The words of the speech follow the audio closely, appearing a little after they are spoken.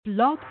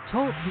Blog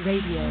Talk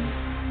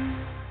Radio.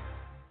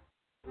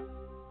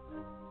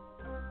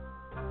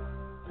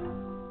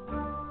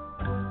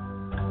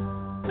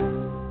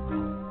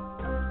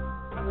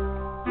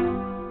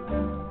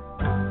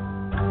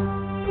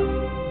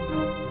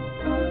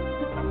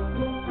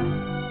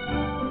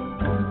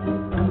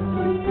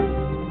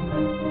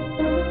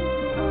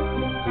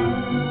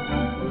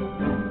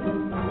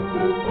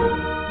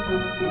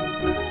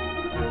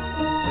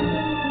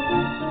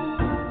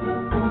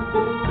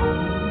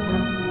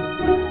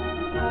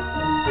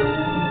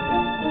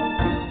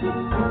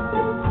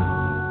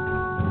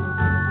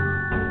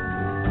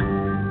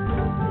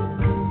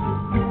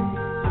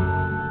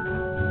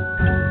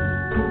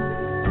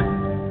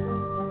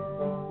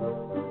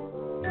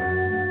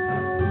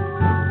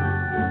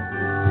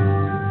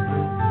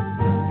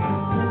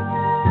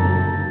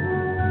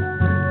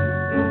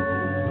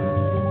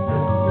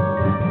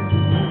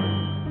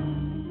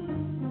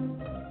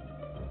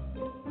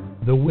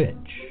 The Witch,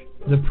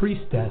 the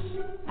Priestess,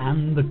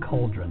 and the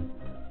Cauldron,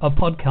 a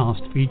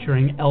podcast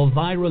featuring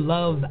Elvyra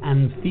Love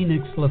and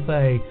Phoenix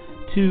LeFae,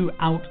 two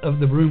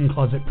out-of-the-room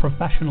closet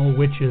professional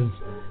witches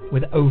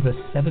with over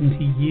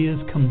 70 years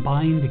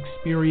combined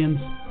experience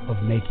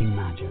of making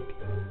magic.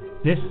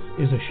 This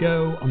is a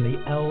show on the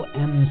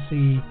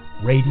LMC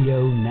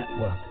Radio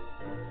Network.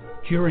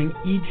 During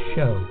each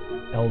show,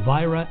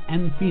 Elvyra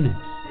and Phoenix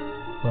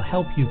will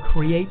help you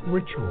create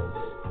rituals,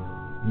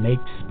 make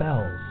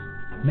spells,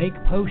 make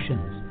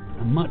potions,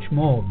 and much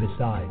more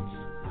besides.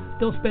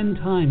 They'll spend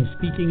time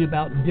speaking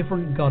about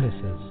different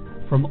goddesses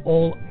from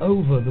all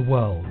over the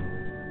world,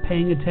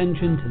 paying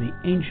attention to the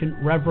ancient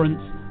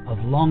reverence of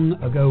long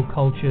ago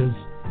cultures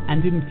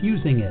and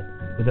infusing it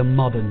with a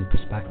modern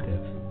perspective.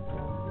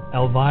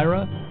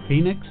 Elvyra,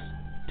 Phoenix,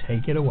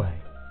 take it away.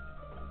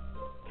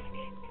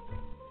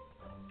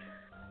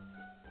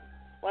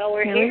 Well,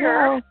 we're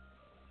here.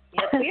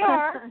 Yes, we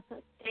are.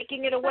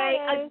 Taking it away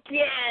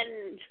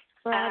again.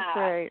 That's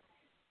right.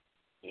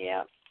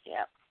 Yep.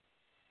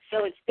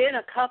 So it's been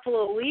a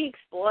couple of weeks,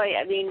 boy.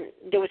 I mean,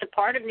 there was a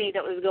part of me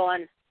that was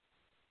going,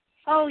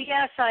 oh,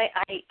 yes, I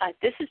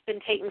this has been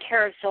taken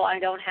care of, so I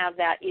don't have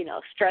that,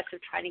 stress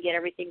of trying to get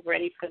everything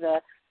ready for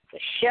the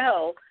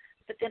show.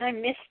 But then I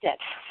missed it.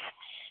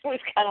 It was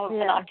kind of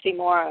an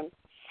oxymoron.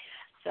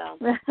 So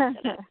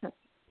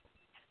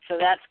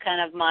that's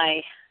kind of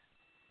my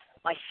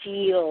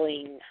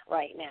feeling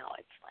right now.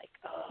 It's like,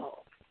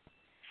 oh.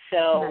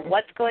 So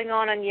what's going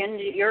on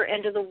your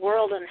end of the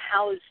world, and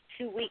how's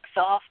 2 weeks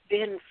off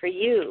been for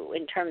you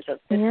in terms of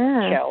this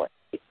show?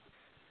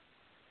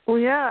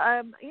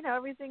 Well,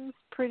 everything's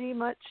pretty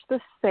much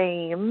the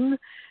same.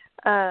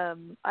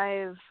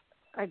 I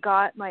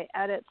got my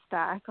edits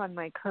back on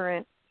my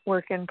current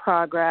work in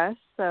progress,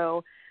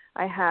 so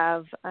I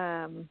have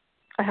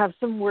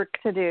some work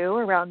to do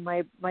around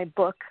my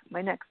book,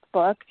 my next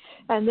book,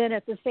 and then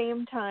at the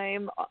same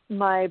time,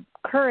 my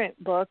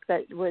current book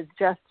that was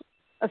just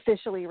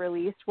officially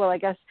released. Well, I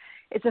guess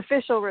its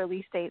official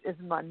release date is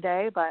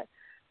Monday, but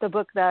the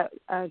book that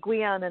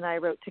Guian and I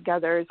wrote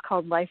together is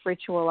called Life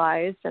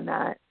Ritualized, and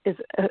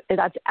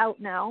that's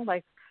out now.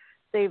 Like,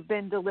 they've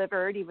been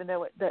delivered, even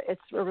though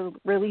its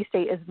release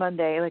date is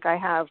Monday. Like, I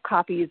have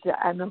copies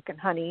at Milk and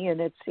Honey, and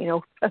it's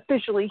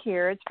officially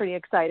here. It's pretty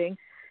exciting.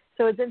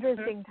 So it's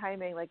interesting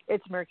timing. Like,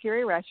 it's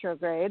Mercury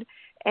retrograde,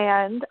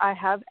 and I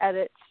have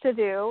edits to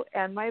do,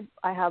 and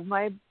I have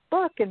my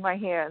book in my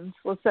hands.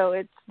 Well, so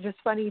it's just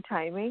funny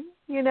timing,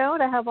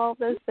 to have all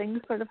those things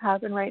sort of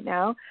happen right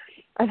now.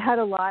 I've had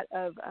a lot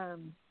of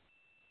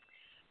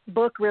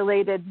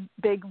book-related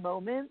big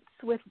moments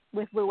with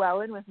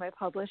Llewellyn, with my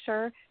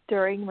publisher,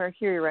 during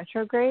Mercury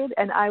retrograde,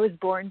 and I was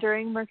born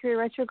during Mercury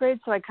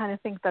retrograde, so I kind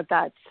of think that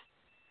that's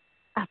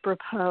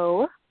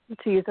apropos,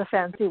 to use a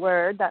fancy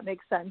word. That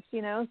makes sense,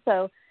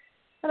 So,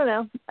 I don't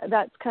know.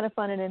 That's kind of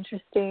fun and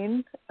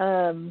interesting.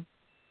 And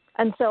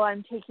so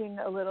I'm taking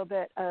a little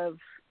bit of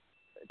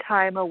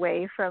time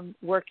away from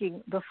working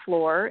the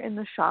floor in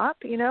the shop.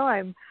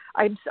 I'm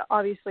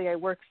obviously I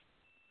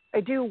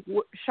do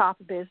shop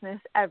business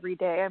every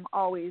day. I'm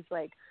always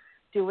like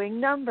doing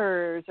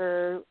numbers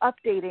or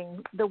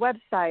updating the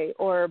website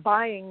or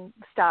buying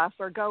stuff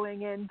or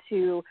going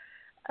into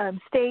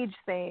stage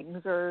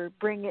things or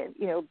bring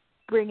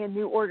in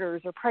new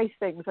orders or price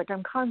things. Like,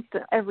 I'm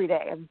constant every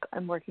day.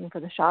 I'm working for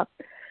the shop,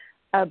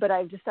 but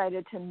I've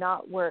decided to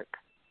not work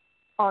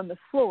on the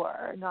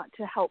floor, not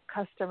to help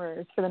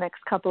customers for the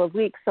next couple of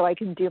weeks, so I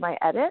can do my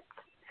edits.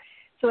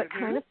 So it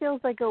kind of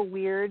feels like a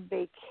weird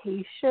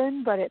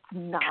vacation, but it's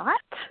not.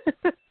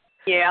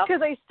 Yeah.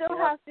 Because I still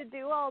have to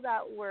do all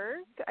that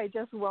work. I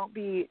just won't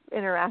be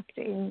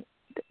interacting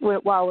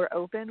while we're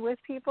open with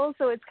people.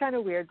 So it's kind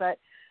of weird, but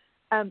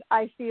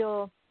I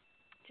feel,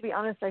 to be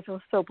honest, I feel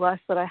so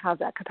blessed that I have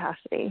that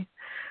capacity.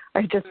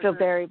 I just feel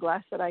very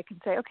blessed that I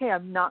can say, okay,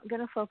 I'm not going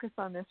to focus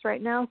on this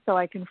right now, so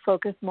I can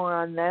focus more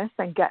on this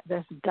and get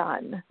this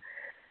done.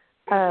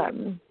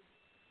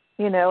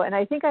 And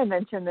I think I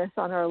mentioned this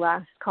on our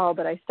last call,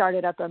 but I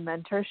started up a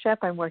mentorship.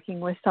 I'm working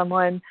with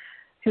someone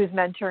who's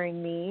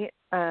mentoring me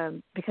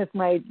because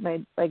my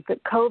the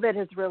COVID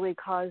has really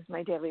caused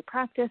my daily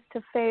practice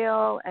to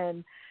fail,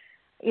 and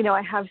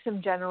I have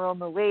some general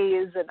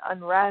malaise and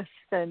unrest,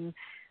 and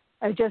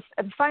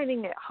I'm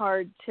finding it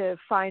hard to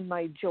find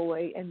my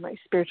joy in my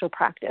spiritual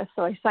practice.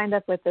 So I signed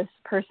up with this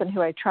person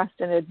who I trust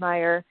and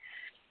admire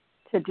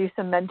to do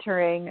some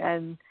mentoring,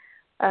 and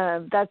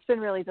that's been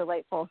really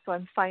delightful. So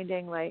I'm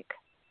finding like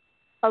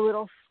a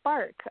little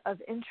spark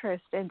of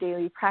interest in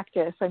daily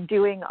practice. I'm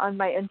doing on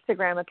my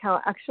Instagram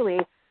account, actually,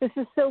 this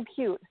is so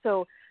cute.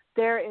 So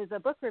there is a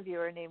book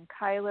reviewer named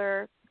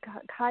Kyle,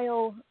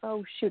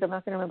 oh shoot, I'm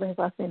not going to remember his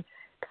last name.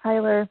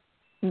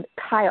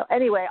 Kyle.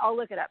 Anyway, I'll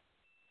look it up.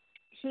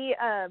 He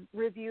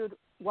reviewed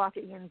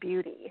Walking in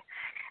Beauty.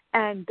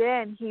 And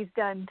then he's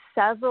done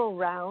several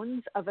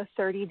rounds of a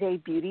 30-day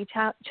beauty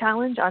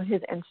challenge on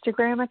his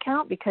Instagram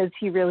account because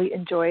he really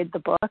enjoyed the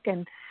book.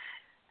 And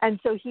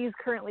so he's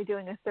currently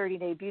doing a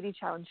 30-day beauty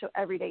challenge. So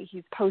every day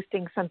he's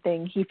posting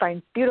something he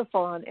finds beautiful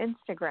on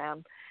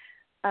Instagram.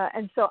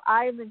 And so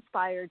I'm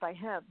inspired by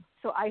him.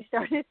 So I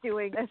started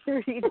doing a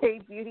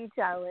 30-day beauty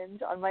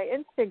challenge on my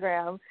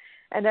Instagram.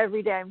 And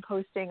every day I'm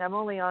posting. I'm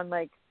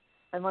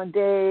on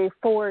day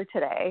 4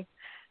 today.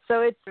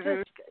 So it's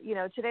just,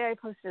 today I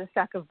posted a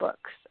stack of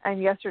books,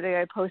 and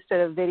yesterday I posted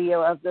a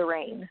video of the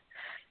rain.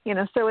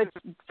 So it's,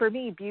 for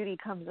me, beauty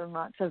comes in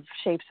lots of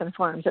shapes and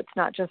forms. It's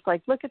not just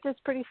like, look at this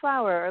pretty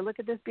flower or look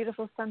at this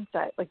beautiful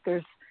sunset. Like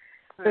there's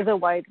a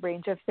wide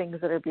range of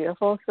things that are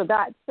beautiful. So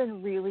that's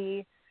been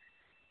really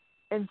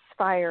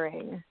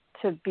inspiring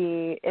to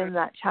be in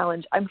that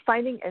challenge. I'm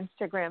finding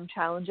Instagram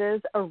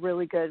challenges a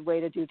really good way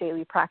to do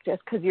daily practice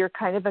because you're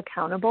kind of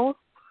accountable.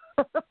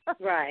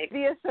 Right.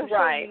 Via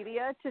social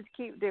media to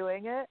keep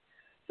doing it.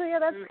 So yeah,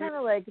 that's kind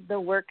of like the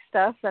work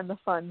stuff and the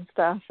fun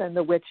stuff and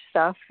the witch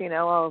stuff,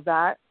 all of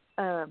that.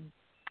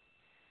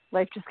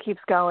 Life just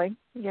keeps going,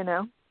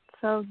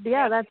 So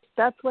yeah,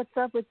 that's what's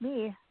up with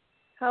me.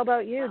 How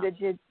about you? Did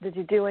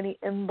you do any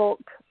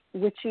in-bulk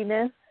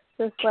witchiness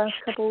this last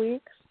couple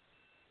weeks?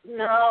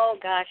 No,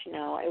 gosh,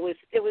 no. It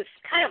was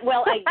kind of,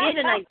 well, I did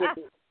and I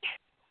didn't.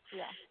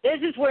 Yeah.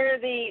 This is where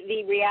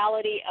the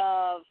reality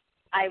of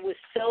I was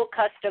so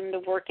accustomed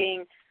to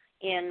working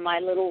in my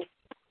little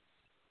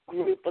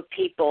group of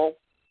people,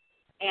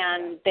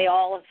 and they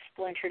all have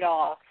splintered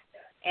off.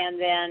 And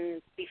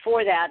then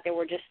before that, there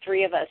were just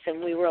 3 of us,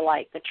 and we were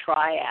like the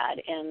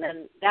triad. And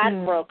then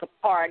that broke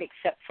apart,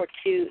 except for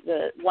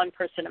one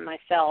person and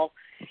myself.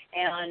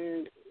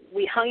 And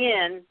we hung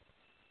in,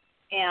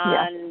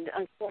 and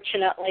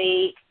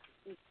unfortunately,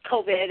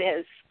 COVID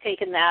has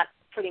taken that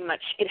pretty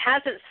much. It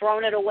hasn't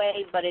thrown it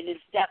away, but it has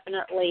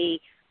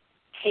definitely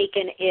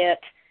taken it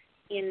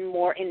in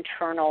more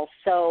internal.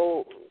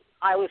 So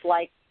I was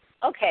like,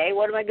 okay,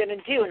 what am I going to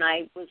do? And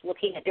I was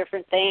looking at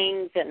different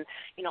things and,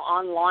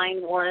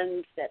 online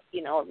ones that,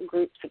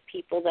 groups of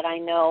people that I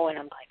know, and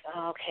I'm like,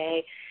 oh,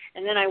 okay.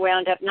 And then I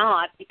wound up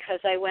not, because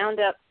I wound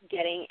up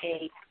getting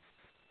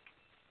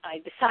I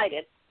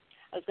decided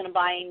I was going to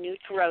buy a new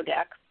tarot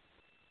deck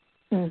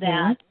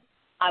that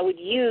I would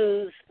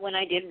use when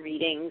I did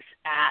readings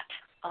at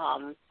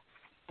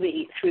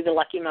through the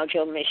Lucky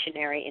Mojo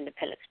Missionary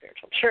Independent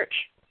Spiritual Church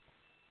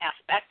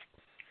aspect,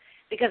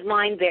 because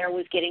mine there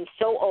was getting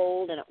so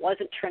old and it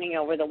wasn't turning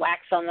over. The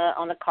wax on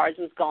the cards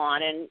was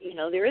gone, and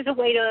there is a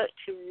way to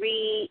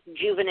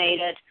rejuvenate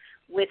it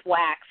with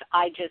wax.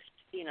 I just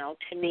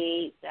to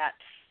me that's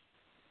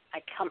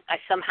I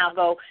somehow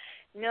go,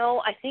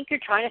 no, I think you're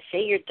trying to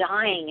say you're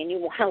dying and you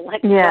want to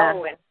let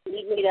go and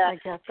need me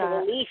to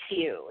release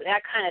you,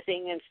 that kind of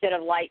thing, instead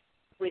of like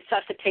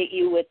resuscitate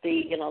you with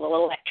the the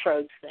little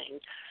electrodes thing.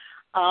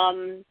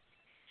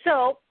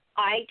 So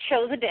I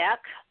chose a deck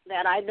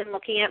that I've been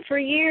looking at for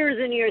years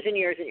and years and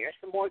years and years,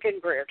 the Morgan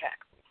Greer deck.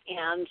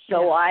 And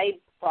so I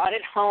brought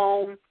it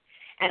home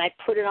and I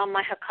put it on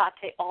my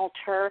Hecate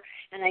altar,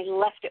 and I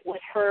left it with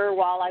her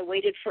while I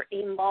waited for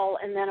Imbal.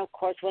 And then, of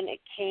course, when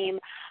it came,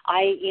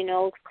 I,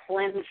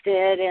 cleansed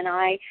it and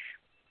I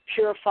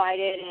purified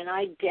it and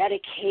I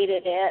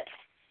dedicated it.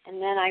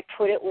 And then I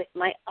put it with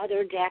my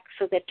other deck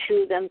so that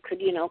 2 of them could,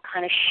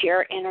 kind of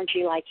share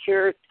energy, like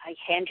here, I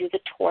hand you the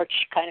torch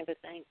kind of a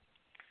thing.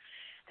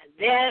 And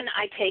then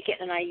I take it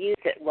and I use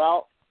it.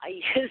 Well, I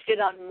used it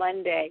on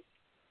Monday.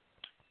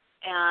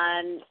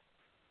 And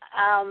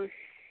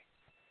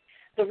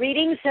the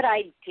readings that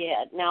I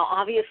did, now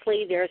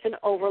obviously there's an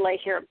overlay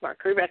here of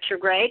Mercury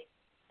retrograde,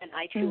 and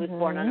I too was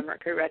born on a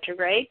Mercury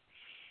retrograde.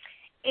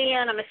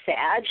 And I'm a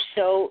Sag,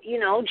 so,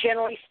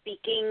 generally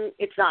speaking,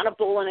 it's not a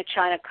bull in a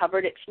china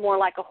cupboard. It's more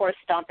like a horse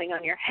stomping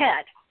on your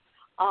head.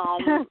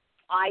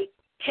 I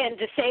tend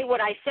to say what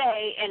I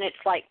say, and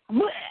it's like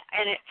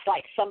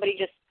somebody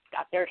just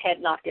got their head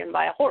knocked in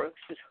by a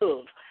horse's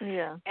hoof.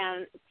 Yeah.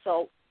 And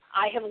so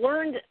I have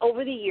learned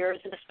over the years,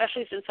 and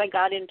especially since I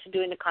got into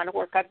doing the kind of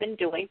work I've been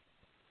doing,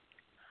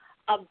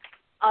 a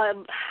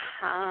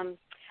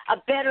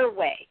better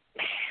way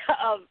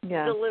of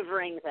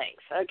delivering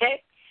things,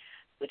 okay?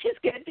 Which is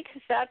good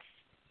because that's,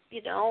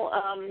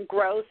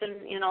 growth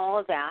and all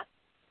of that.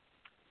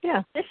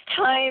 Yeah. This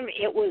time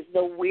it was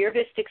the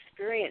weirdest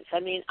experience. I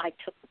mean, I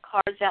took the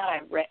cards out.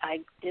 I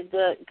did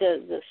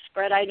the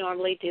spread I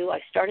normally do. I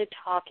started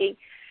talking,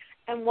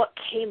 and what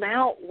came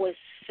out was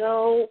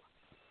so,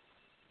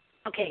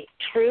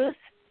 truth,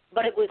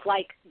 but it was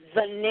like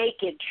the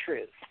naked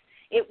truth.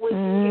 It was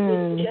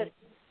just,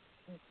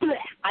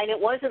 and it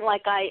wasn't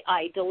like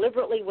I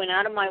deliberately went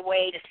out of my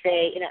way to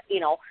say,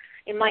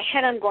 in my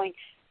head I'm going,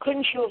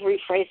 couldn't you have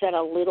rephrased that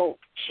a little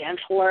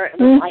gentler?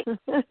 And I'm like,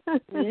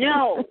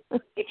 no.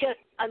 It just,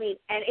 and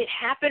it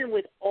happened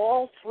with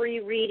all 3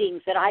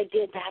 readings that I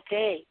did that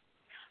day.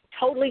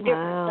 Totally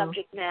different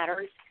subject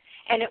matters.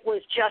 And it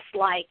was just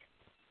like,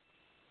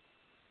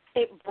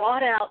 it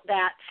brought out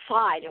that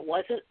side. It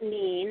wasn't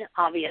mean,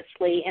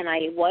 obviously, and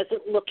I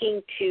wasn't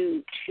looking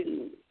to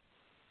do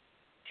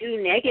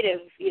negative,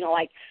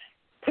 like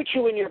put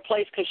you in your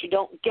place because you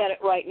don't get it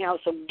right now,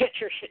 so get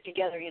your shit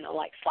together,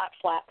 like slap,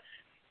 slap.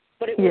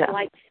 But it was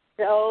like,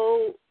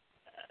 so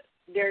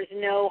there's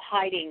no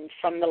hiding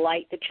from the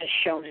light that just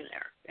shone in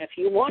there. If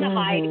you want to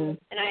hide,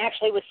 and I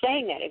actually was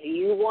saying that, if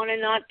you want to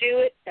not do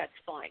it, that's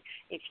fine.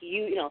 If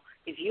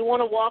you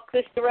want to walk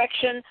this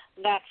direction,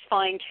 that's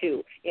fine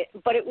too.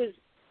 But it was,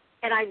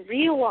 and I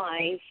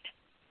realized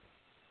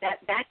that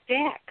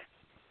deck,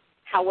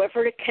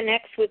 however it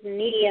connects with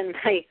me and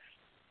my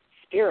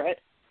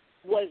spirit,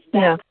 was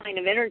that kind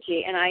of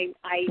energy, and I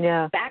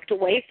backed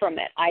away from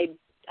it.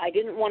 I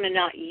didn't want to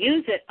not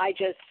use it. I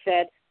just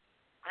said,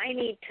 I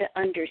need to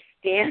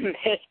understand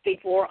this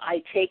before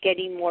I take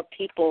any more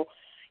people,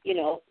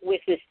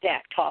 with this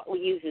deck. We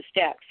use this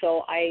deck.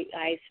 So I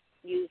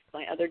used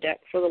my other deck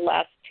for the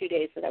last 2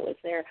 days that I was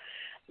there.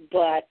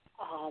 But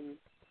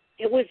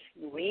it was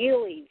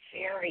really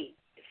very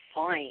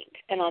defined.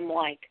 And I'm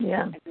like,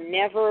 I've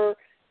never,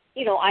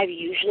 I've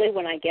usually,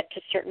 when I get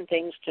to certain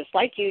things, just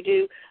like you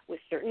do, with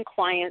certain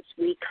clients,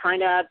 we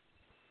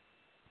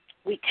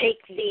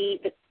take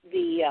the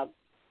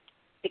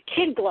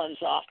kid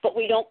gloves off, but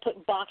we don't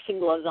put boxing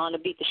gloves on to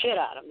beat the shit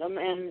out of them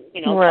and,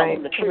 tell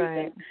them the truth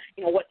and,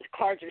 what the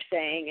cards are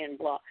saying and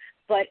blah.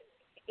 But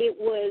it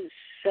was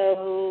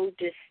so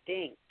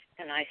distinct,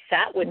 and I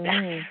sat with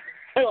that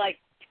for like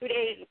 2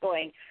 days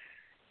going,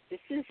 this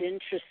is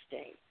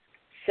interesting.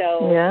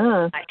 So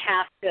I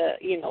have to,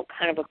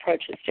 kind of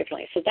approach this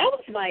differently. So that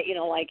was my,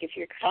 if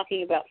you're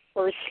talking about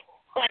first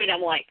light,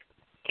 I'm like,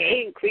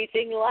 okay,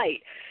 increasing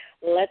light.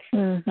 Let's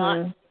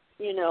not,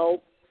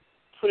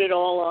 put it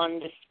all on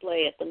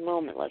display at the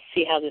moment. Let's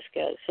see how this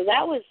goes. So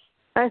that was.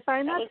 I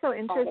find that so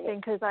interesting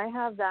because I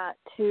have that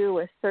too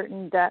with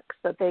certain decks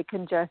that they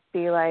can just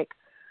be like,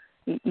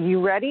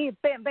 you ready?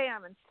 Bam,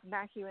 bam, and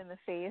smack you in the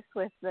face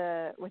with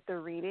the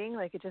reading.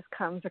 Like it just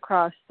comes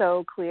across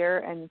so clear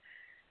and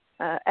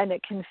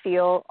it can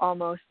feel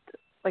almost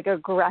like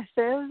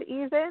aggressive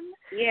even.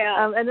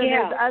 Yeah. And then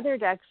there's other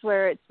decks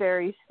where it's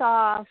very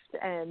soft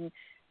and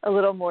a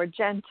little more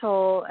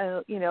gentle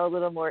and, a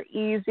little more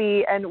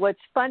easy. And what's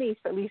funny,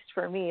 at least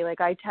for me,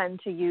 like I tend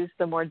to use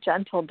the more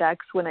gentle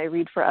decks when I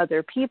read for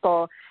other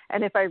people.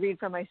 And if I read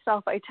for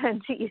myself, I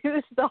tend to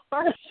use the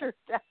harsher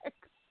decks.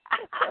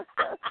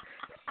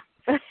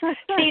 And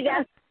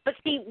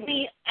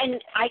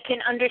I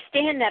can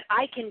understand that.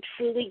 I can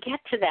truly get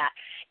to that.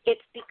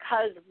 It's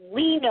because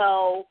we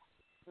know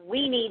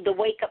we need the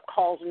wake-up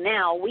calls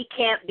now. We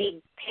can't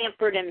be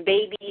pampered and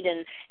babied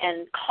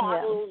and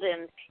coddled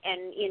and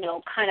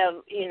kind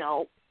of,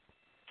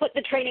 put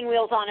the training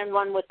wheels on and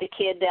run with the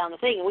kid down the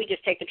thing. And we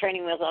just take the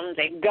training wheels on and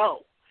say,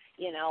 go,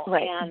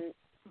 Right.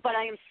 But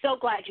I am so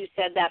glad you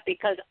said that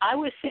because I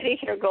was sitting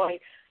here going,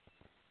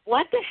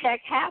 what the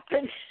heck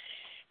happened?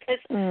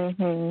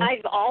 Because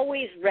I've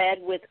always read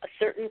with a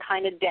certain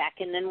kind of deck,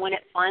 and then when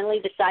it finally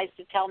decides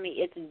to tell me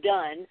it's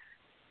done,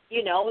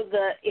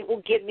 it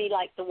will give me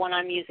like the one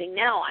I'm using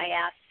now. I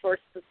asked for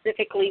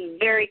specifically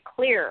very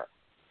clear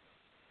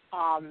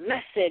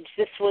message.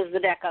 This was the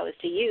deck I was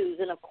to use,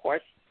 and of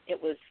course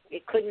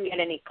it couldn't get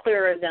any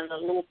clearer than the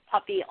little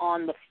puppy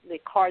on the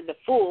card, the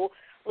Fool,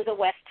 was a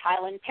West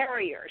Highland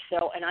Terrier.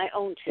 So, and I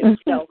own 2.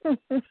 So,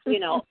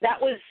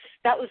 that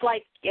was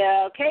like,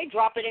 okay,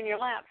 drop it in your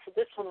lap. So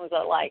this one was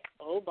like,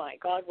 oh my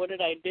God, what did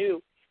I do?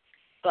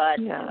 But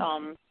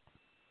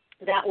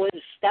that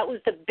was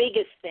the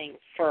biggest thing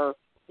for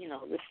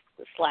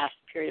this last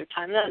period of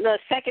time. The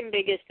second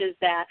biggest is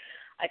that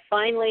I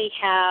finally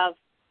have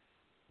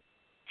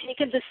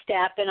taken the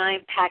step and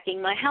I'm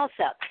packing my house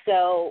up.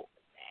 So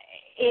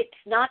it's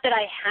not that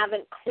I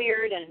haven't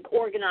cleared and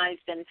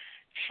organized and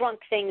shrunk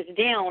things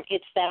down.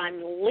 It's that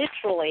I'm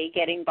literally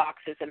getting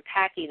boxes and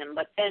packing them.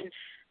 But then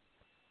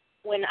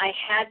when I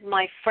had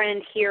my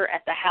friend here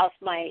at the house,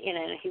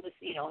 he was,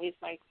 he's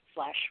my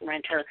 /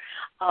 renter,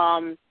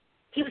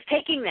 he was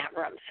taking that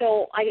room,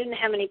 so I didn't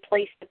have any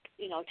place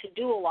to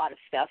do a lot of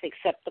stuff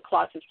except the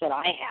closets that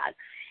I had.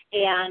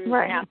 And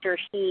after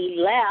he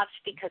left,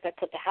 because I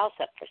put the house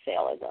up for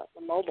sale as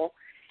a mobile,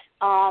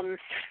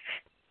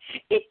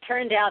 it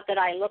turned out that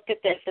I looked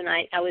at this and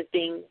I was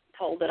being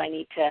told that I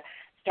need to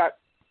start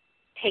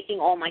taking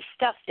all my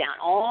stuff down,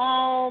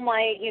 all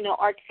my,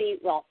 artsy,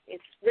 well,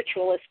 it's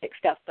ritualistic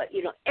stuff, but,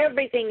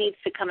 everything needs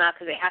to come out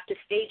because they have to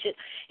stage it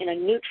in a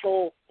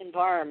neutral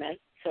environment,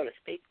 so to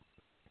speak.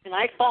 And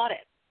I fought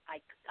it. I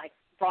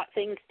brought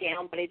things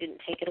down, but I didn't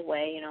take it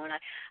away, and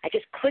I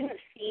just couldn't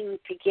seem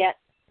to get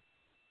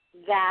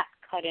that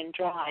cut and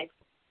dry.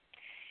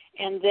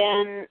 And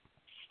then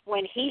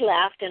when he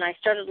left and I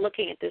started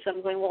looking at this,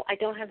 I'm going, well, I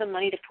don't have the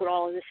money to put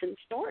all of this in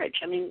storage.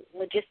 I mean,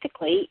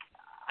 logistically,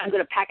 I'm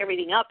going to pack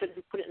everything up and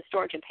put it in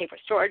storage and pay for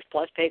storage,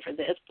 plus pay for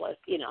this, plus,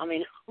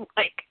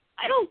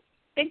 I don't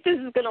think this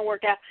is going to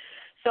work out.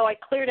 So I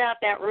cleared out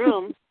that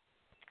room,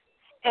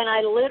 and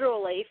I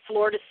literally,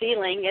 floor to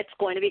ceiling, it's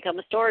going to become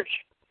a storage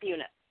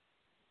unit.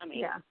 I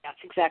mean, That's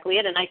exactly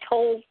it. And I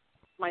told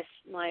my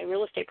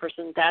real estate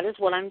person, that is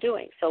what I'm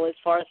doing. So as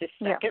far as the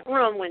second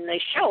room, when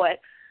they show it,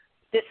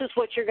 this is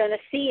what you're going to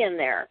see in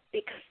there,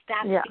 because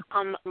that's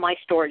become my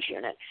storage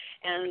unit.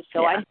 And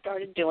so I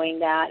started doing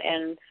that,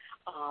 and,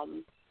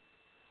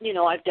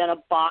 I've done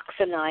a box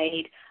a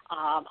night.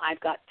 I've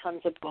got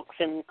tons of books,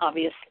 and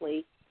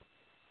obviously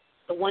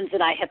the ones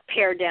that I have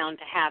pared down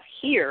to have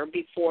here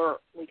before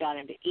we got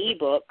into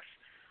ebooks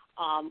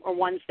are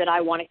ones that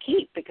I want to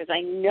keep, because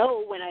I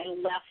know when I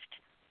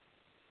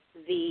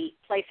left the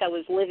place I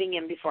was living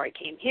in before I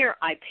came here,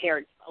 I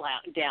pared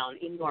down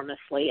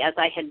enormously, as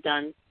I had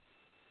done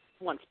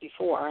once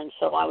before. And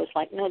so I was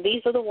like, no,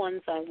 these are the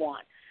ones I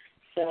want.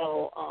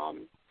 So,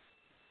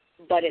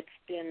 but it's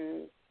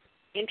been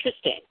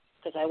interesting,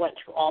 because I went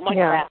through all my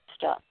craft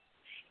stuff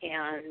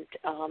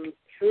and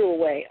threw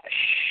away a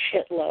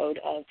shitload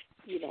of,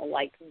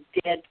 like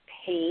dead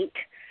paint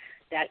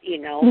that,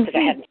 because I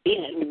hadn't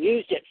seen it and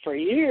used it for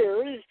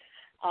years.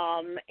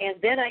 And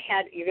then I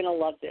had, you're going to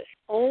love this,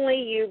 only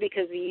you,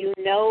 because you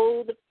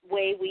know the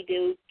way we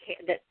do,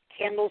 that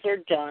candles are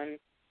done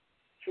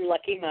through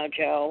Lucky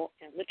Mojo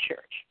and the church.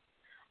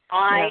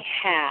 I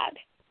had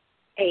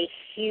a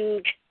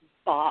huge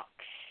box,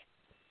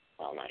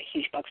 well, not a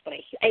huge box, but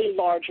a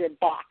larger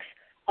box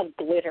of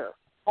glitter,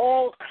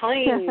 all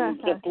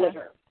kinds of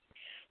glitter.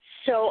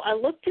 So I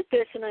looked at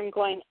this and I'm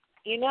going,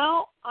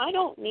 I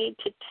don't need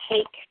to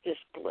take this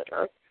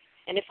glitter.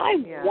 And if I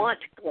want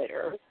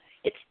glitter,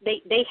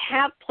 they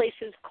have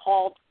places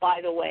called, by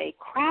the way,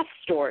 craft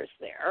stores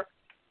there,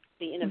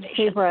 the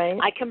Innovation. Right.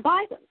 I can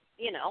buy them,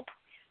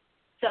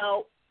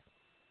 So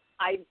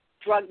I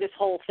drug this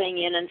whole thing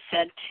in and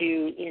said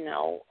to,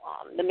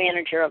 the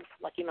manager of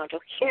Lucky Mojo,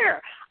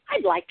 here,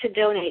 I'd like to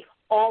donate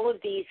all of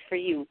these for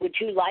you. Would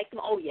you like them?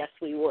 Oh, yes,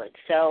 we would.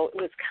 So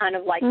it was kind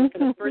of like, for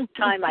the first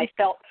time I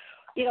felt,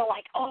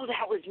 like, oh,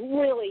 that was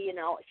really,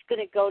 it's going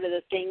to go to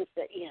the things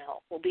that,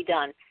 will be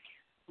done.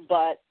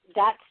 But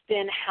that's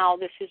been how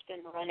this has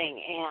been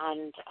running.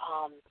 And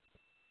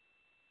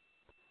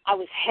I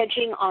was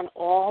hedging on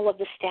all of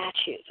the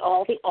statues,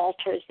 all the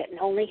altars that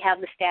only have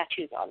the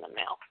statues on them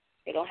now.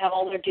 They don't have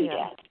all their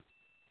doodads.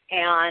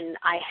 And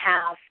I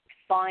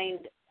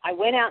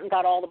went out and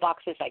got all the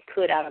boxes I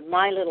could out of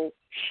my little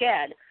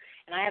shed,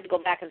 and I had to go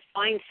back and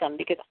find some,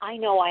 because I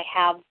know I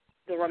have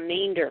the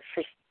remainder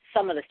for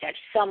some of the statues.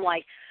 Some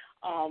like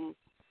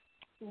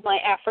my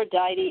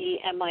Aphrodite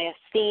and my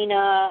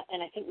Athena,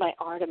 and I think my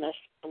Artemis,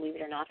 believe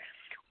it or not,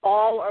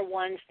 all are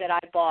ones that I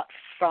bought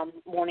from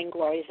Morning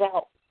Glory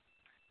Zell.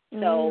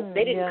 So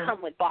they didn't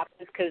come with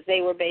boxes, because they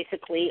were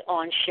basically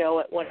on show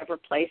at whatever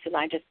place, and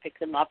I just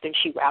picked them up, and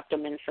she wrapped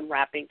them in some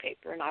wrapping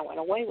paper, and I went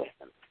away with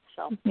them.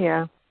 So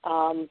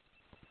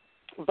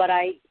but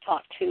I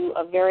talked to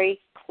a very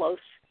close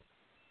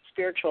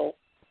spiritual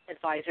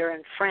advisor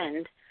and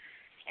friend,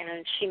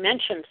 and she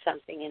mentioned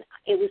something, and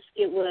it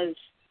was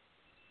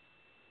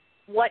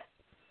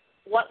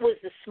what was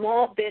the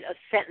small bit of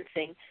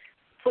sentencing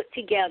put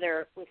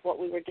together with what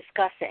we were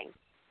discussing.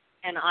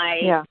 And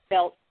I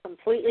felt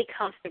completely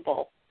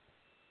comfortable,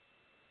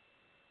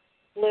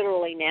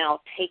 literally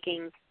now,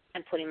 taking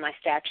and putting my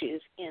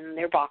statues in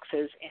their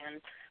boxes and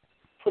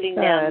putting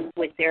them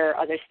with their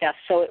other stuff.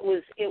 So it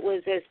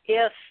was as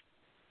if,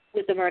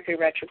 with the Mercury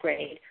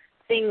retrograde,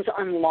 things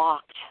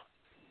unlocked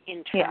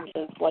in terms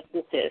of what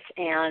this is.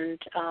 And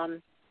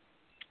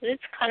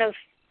it's kind of,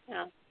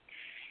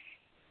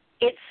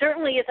 it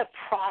certainly is a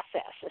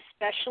process,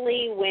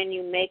 especially when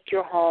you make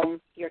your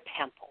home your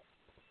temple.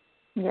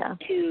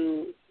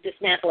 To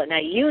dismantle it.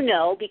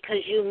 Now, because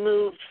you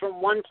moved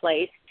from one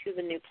place to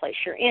the new place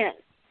you're in.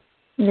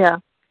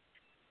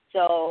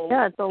 So,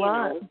 it's a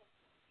lot.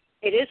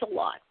 It is a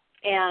lot.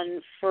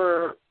 And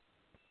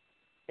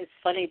it's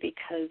funny,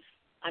 because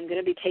I'm going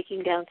to be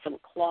taking down some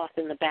cloth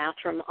in the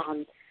bathroom.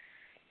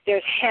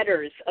 There's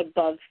headers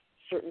above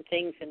certain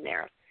things in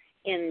there,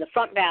 in the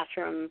front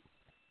bathroom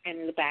and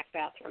in the back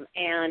bathroom.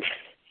 And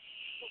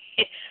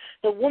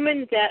the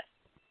woman that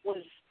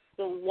was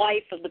the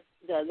wife of the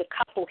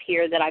couple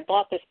here that I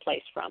bought this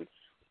place from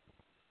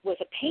was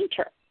a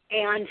painter,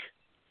 and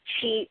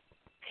she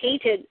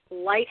painted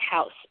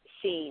lighthouse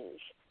scenes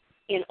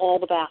in all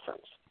the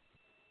bathrooms.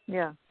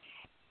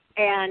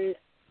 And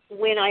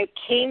when I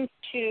came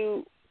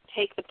to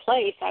take the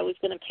place, I was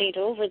going to paint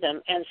over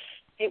them, and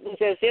it was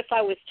as if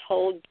I was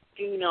told,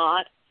 do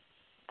not.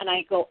 And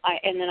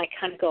then I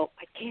kind of go,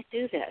 I can't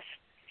do this.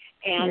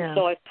 And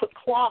so I put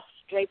cloth,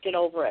 draped it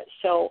over it.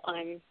 So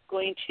I'm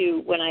going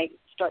to, when I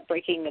start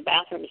breaking the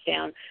bathrooms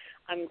down,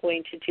 I'm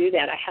going to do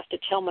that. I have to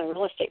tell my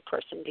real estate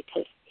person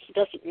because he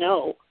doesn't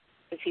know,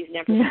 because he's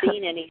never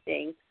seen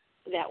anything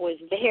that was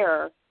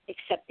there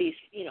except these,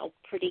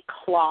 pretty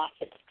cloth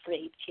that's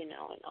draped, and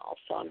all.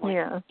 So I'm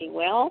like, thinking,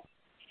 well,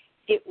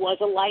 it was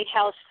a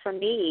lighthouse for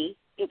me.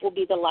 It will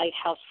be the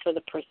lighthouse for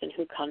the person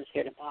who comes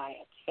here to buy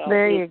it. So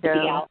there you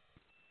go.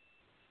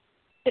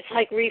 It's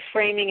like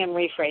reframing and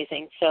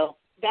rephrasing. So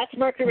that's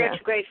Mercury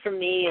retrograde for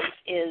me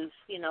is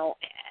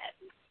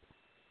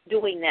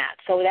doing that.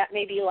 So that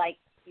may be like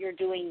you're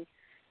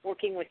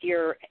working with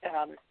your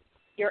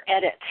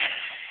edits.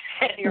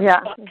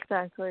 Your book.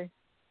 Exactly.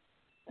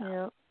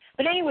 Yeah.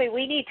 But anyway,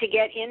 we need to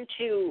get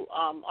into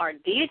our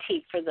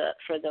deity for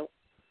the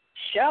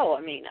show.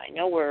 I mean, I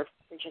know we're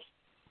just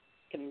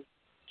can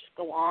just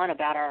go on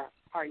about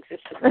our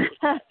existence.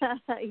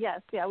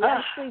 Yes, we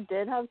actually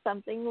did have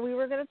something we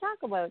were going to talk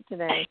about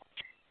today.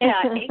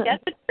 Yeah, I think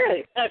that's the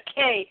truth.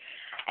 Okay,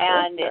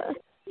 and it's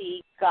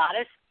the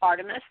goddess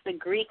Artemis, the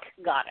Greek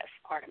goddess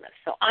Artemis.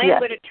 So I'm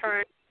going to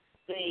turn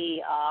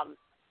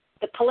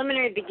the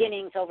preliminary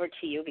beginnings over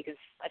to you because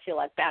I feel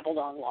I've babbled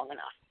on long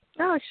enough.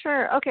 Oh,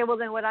 sure. Okay, well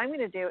then what I'm going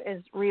to do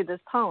is read this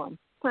poem.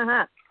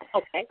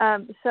 Okay.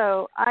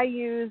 So I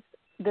use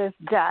this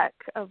deck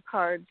of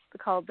cards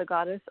called the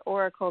Goddess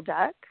Oracle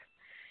deck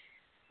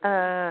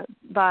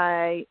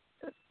by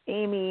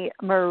Amy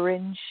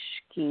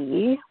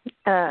Marinsky,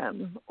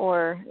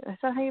 or is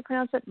that how you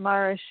pronounce it?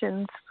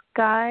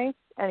 Marinsky.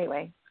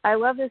 Anyway, I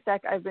love this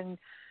deck. I've been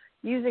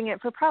using it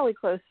for probably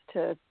close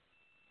to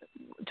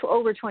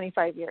over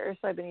 25 years.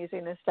 I've been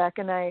using this deck,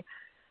 and I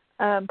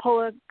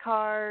pull a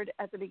card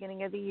at the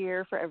beginning of the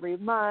year for every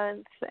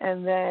month,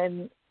 and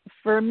then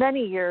for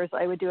many years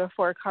I would do a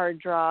 4-card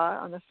draw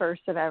on the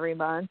first of every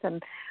month,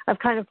 and I've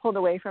kind of pulled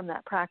away from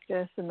that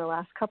practice in the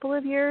last couple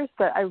of years,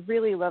 but I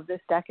really love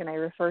this deck and I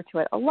refer to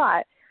it a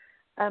lot.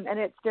 And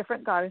it's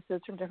different goddesses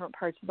from different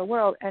parts of the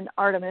world, and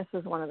Artemis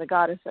is one of the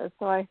goddesses.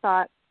 So I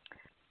thought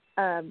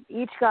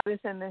each goddess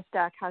in this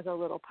deck has a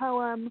little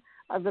poem,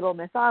 a little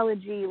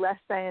mythology,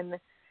 lesson,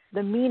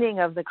 the meaning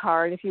of the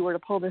card, if you were to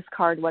pull this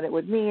card, what it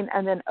would mean,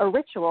 and then a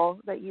ritual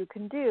that you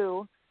can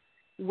do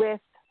with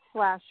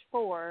 /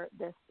 for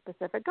this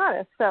specific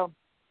goddess. So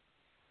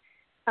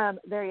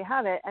there you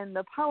have it. And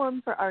the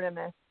poem for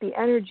Artemis, the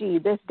energy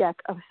this deck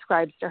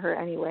ascribes to her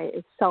anyway,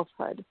 is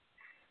selfhood.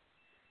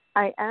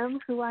 I am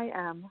who I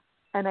am,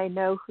 and I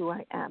know who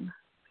I am.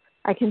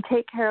 I can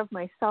take care of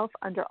myself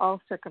under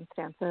all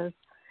circumstances,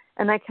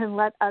 and I can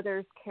let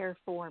others care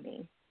for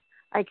me.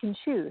 I can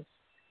choose.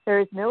 There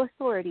is no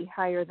authority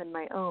higher than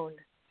my own.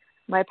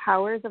 My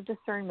powers of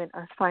discernment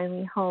are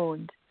finely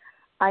honed.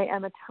 I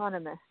am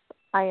autonomous.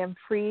 I am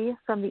free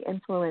from the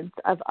influence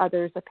of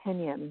others'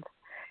 opinions.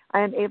 I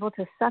am able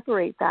to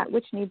separate that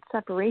which needs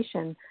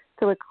separation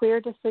so a clear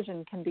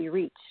decision can be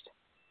reached.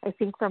 I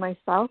think for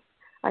myself.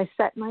 I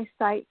set my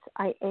sights.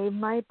 I aim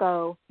my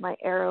bow. My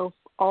arrow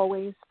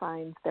always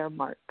finds their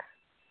mark.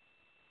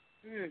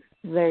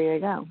 There you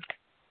go.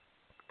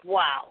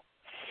 Wow.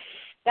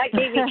 That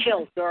gave me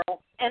chills,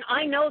 girl. And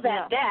I know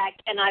that deck,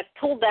 and I've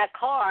pulled that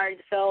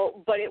card,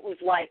 but it was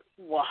like,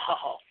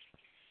 wow.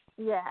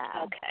 Yeah.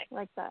 Okay.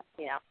 Like that.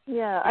 Yeah.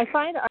 Yeah. I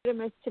find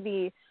Artemis to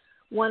be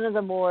one of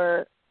the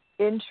more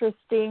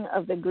interesting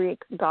of the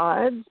Greek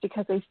gods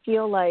because I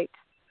feel like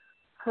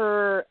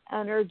her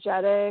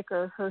energetic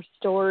or her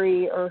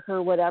story or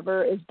her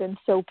whatever has been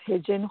so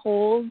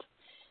pigeonholed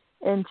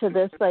into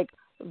this like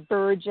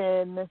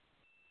virgin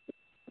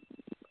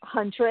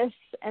huntress,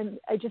 and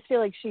I just feel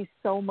like she's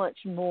so much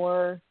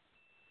more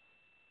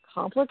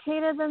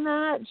complicated than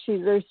that.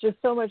 There's just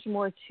so much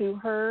more to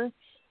her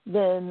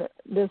than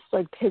this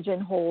like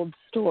pigeonholed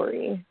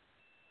story,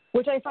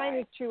 which I find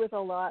is true with a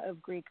lot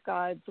of Greek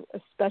gods,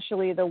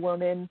 especially the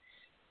woman,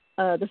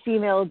 the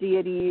female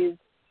deities,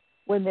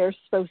 when they're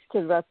supposed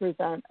to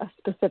represent a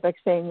specific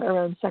thing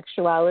around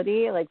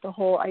sexuality. Like the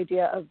whole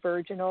idea of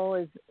virginal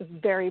is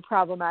very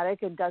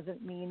problematic and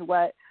doesn't mean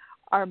what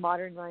our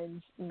modern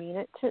minds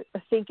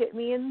think it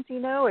means.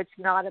 It's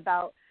not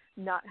about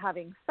not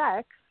having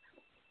sex.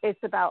 It's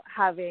about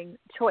having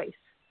choice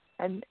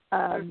and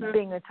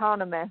being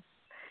autonomous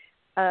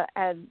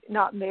and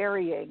not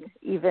marrying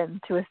even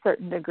to a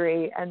certain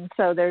degree. And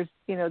so there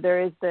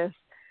is this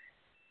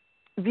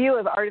view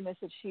of Artemis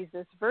that she's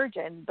this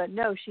virgin, but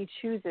no, she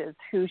chooses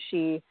who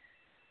she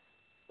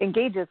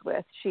engages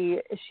with.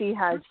 She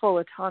has full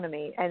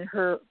autonomy, and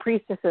her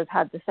priestesses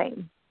had the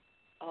same.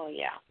 Oh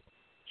yeah,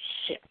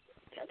 shit,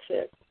 that's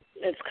it.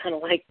 It's kind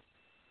of like,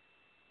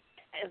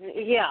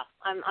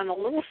 I'm a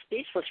little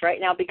speechless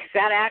right now because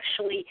that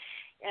actually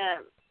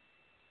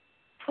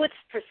puts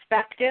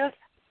perspective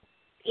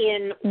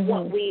in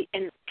what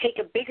and take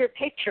a bigger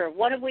picture.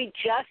 What have we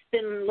just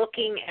been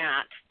looking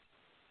at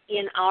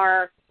in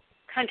our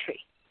country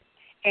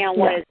and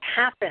what has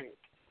happened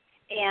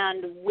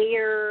and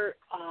where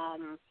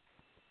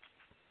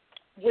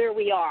where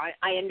we are.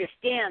 I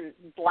understand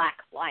Black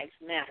Lives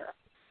Matter,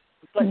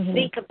 but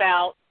think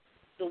about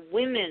the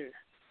women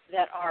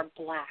that are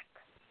Black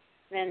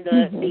and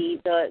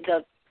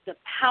the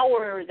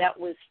power that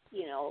was,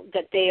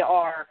 that they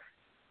are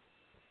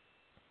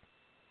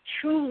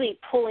truly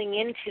pulling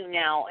into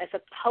now, as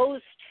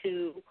opposed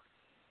to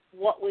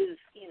what was,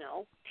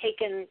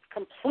 taken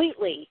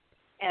completely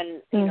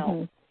and,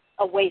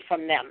 away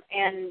from them.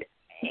 And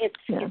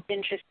it's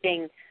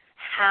interesting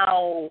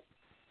how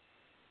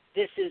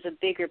this is a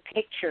bigger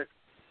picture.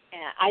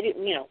 I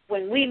didn't,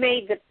 when we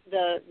made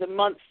the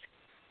month's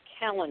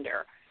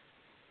calendar,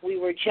 we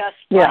were just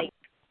like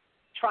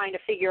trying to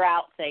figure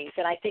out things.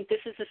 And I think this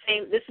is the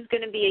same. This is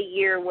going to be a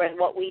year when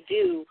what we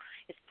do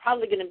is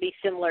probably going to be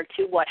similar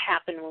to what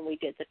happened when we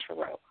did the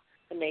Tarot,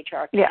 the Major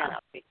Arcana,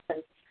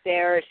 because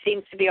there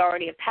seems to be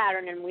already a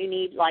pattern, and we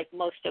need, like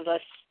most of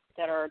us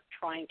that are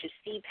trying to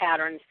see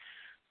patterns,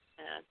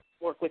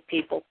 work with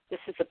people. This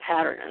is a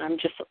pattern,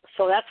 and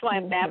so that's why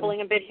I'm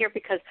babbling a bit here,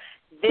 because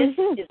this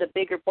is a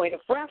bigger point of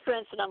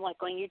reference, and I'm like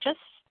going, you just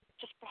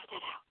brought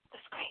that out.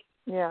 That's great.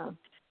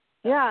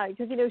 Yeah,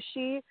 because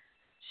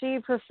she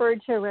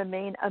preferred to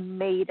remain a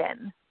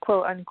maiden,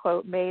 quote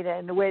unquote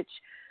maiden, which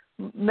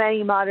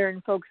many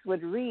modern folks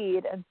would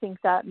read and think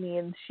that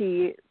means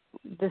she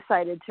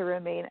decided to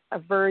remain a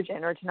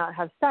virgin or to not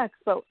have sex,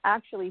 but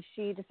actually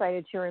she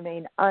decided to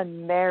remain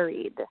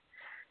unmarried,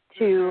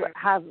 to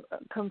have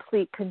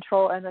complete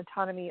control and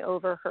autonomy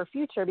over her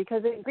future.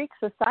 Because in Greek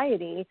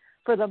society,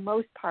 for the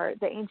most part,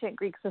 the ancient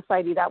Greek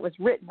society that was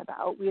written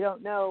about, we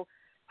don't know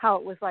how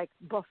it was like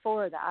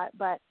before that,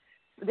 but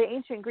the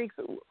ancient Greeks,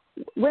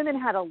 women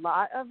had a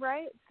lot of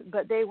rights,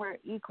 but they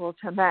weren't equal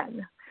to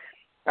men.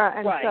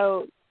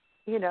 So,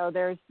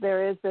 there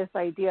is this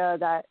idea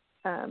that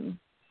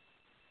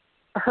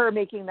her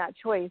making that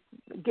choice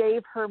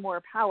gave her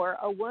more power.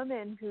 A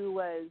woman who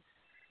was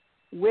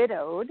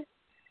widowed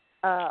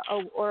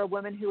or a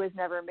woman who was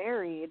never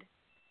married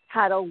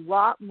had a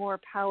lot more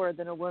power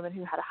than a woman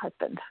who had a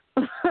husband.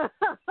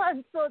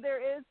 And so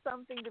there is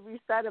something to be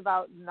said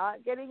about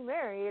not getting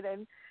married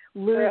and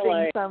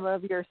losing some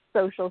of your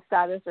social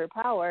status or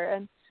power.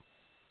 And,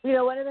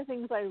 one of the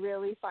things I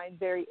really find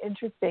very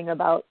interesting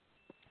about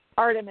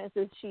Artemis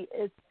is she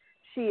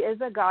is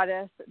a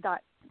goddess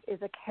that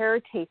is a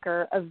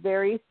caretaker of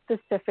very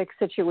specific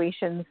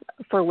situations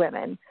for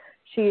women.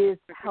 She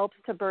helps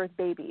to birth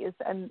babies,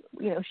 and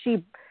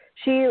she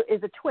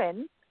is a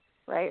twin,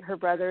 right? Her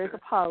brother is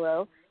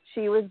Apollo.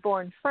 She was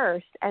born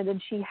first, and then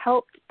she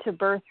helped to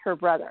birth her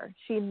brother.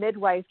 She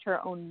midwifed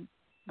her own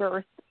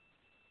birth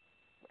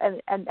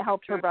and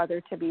helped her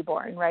brother to be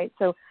born, right?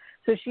 So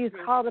she's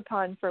called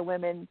upon for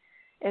women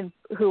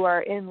who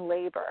are in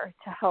labor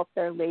to help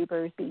their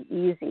labors be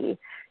easy.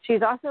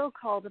 She's also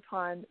called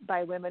upon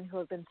by women who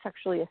have been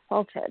sexually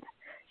assaulted.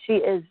 She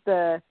is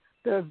the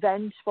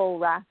vengeful,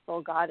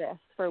 wrathful goddess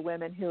for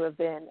women who have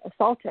been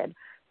assaulted.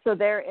 So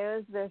there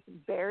is this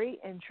very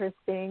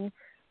interesting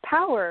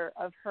power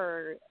of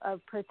her,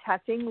 of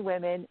protecting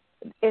women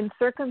in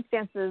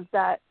circumstances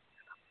that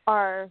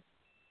are,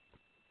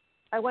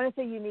 I want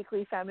to say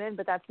uniquely feminine,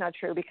 but that's not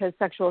true, because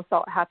sexual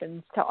assault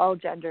happens to all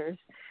genders.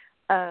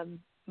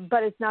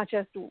 But it's not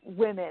just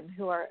women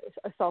who are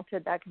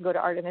assaulted that can go to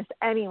Artemis.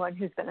 Anyone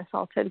who's been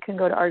assaulted can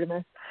go to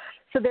Artemis.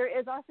 So there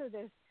is also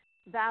this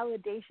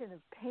validation of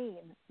pain.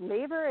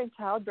 Labor and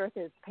childbirth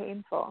is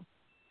painful.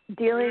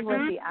 Dealing with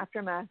the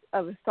aftermath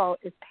of assault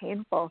is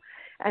painful.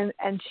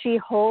 And she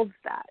holds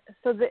that.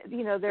 So that,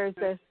 there's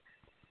this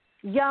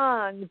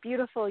young,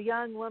 beautiful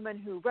young woman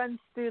who runs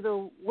through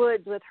the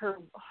woods with her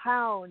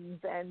hounds,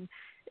 and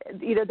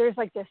there's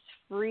like this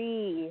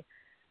free,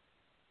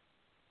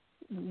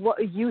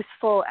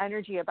 youthful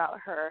energy about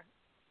her,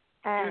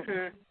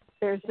 and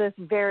there's this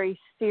very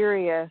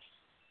serious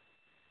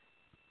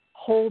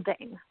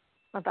holding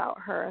about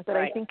her that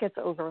I think gets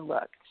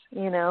overlooked.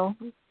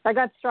 I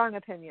got strong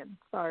opinions.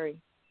 Sorry.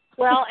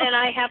 Well, and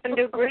I happen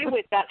to agree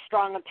with that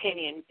strong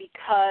opinion,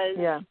 because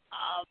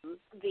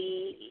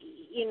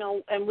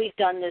and we've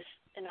done this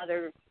in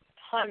other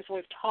times when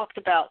we've talked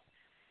about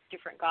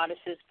different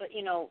goddesses, but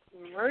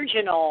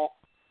virginal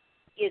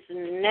has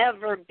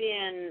never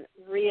been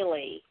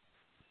really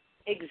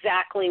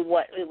exactly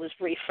what it was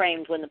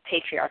reframed when the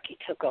patriarchy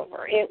took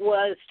over. It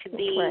was to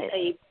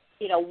be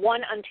a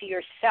one unto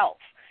yourself,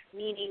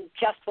 meaning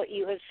just what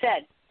you have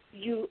said.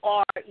 You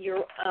are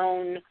your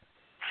own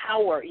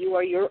power. You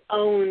are your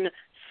own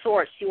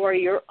source. You are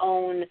your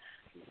own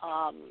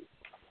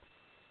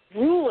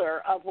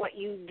ruler of what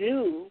you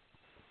do,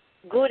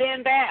 good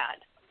and bad.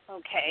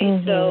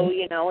 Okay, so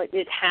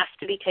it has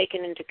to be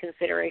taken into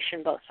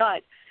consideration, both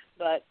sides.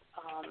 But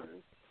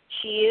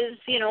she is,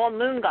 a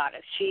moon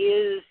goddess. She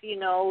is,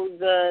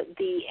 the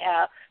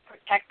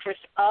protectress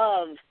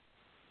of,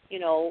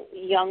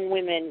 young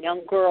women,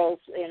 young girls,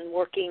 and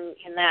working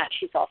in that.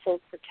 She's also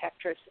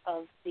protectress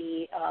of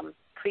the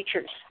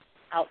creatures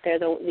out there,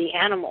 the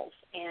animals.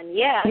 And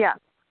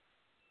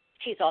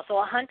she's also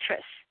a huntress.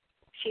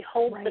 She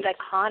holds the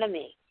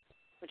dichotomy,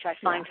 which I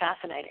find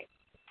fascinating.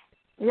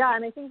 Yeah,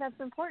 and I think that's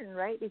important,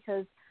 right?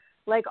 Because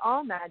like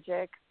all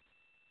magic,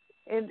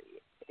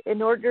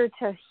 in order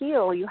to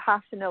heal, you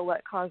have to know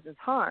what causes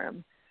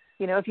harm.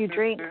 You know, if you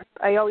drink,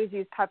 I always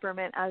use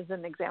peppermint as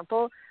an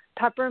example.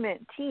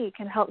 Peppermint tea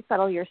can help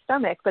settle your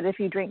stomach, but if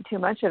you drink too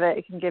much of it,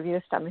 it can give you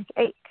a stomach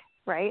ache,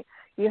 right?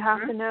 You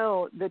have to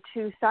know the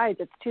two sides.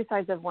 It's two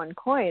sides of one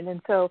coin.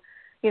 And so,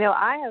 you know,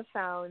 I have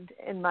found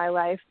in my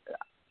life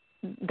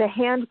the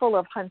handful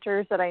of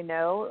hunters that I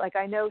know, like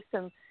I know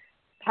some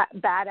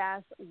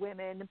badass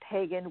women,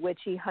 pagan,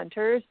 witchy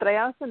hunters, but I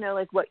also know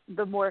like what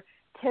the more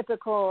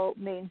typical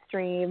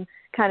mainstream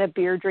kind of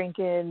beer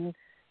drinking,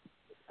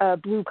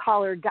 blue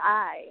collar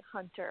guy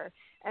hunter.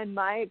 And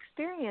my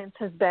experience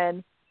has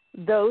been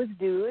those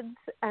dudes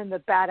and the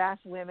badass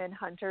women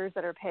hunters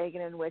that are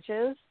pagan and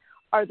witches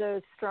are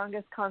the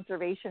strongest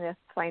conservationists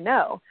I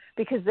know,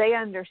 because they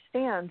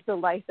understand the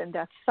life and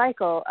death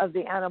cycle of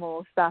the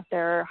animals that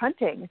they're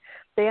hunting.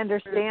 They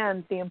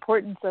understand the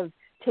importance of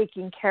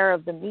taking care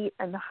of the meat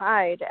and the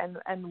hide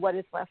and what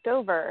is left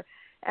over.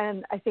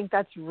 And I think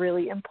that's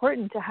really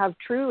important to have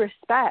true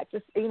respect.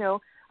 Just, you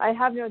know, I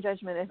have no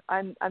judgment.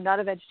 I'm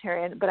not a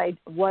vegetarian, but I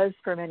was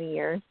for many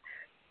years.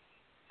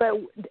 But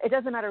it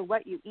doesn't matter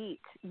what you eat.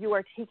 You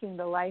are taking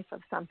the life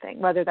of something,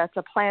 whether that's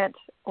a plant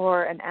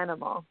or an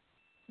animal.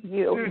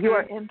 You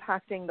are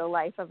impacting the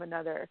life of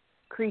another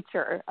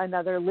creature,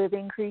 another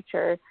living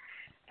creature.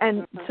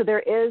 And so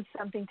there is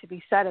something to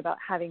be said about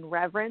having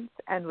reverence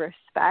and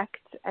respect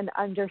and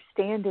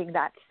understanding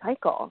that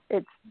cycle.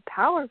 It's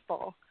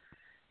powerful.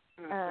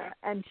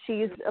 And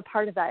she's a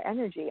part of that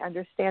energy,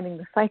 understanding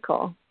the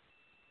cycle.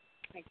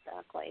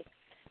 Exactly.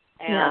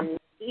 And,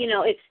 you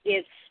know,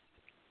 it's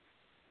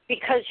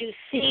because you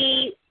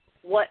see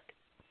what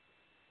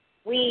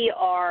we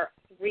are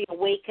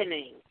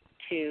reawakening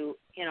to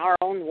in our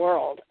own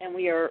world, and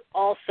we are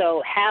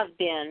also have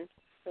been,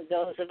 for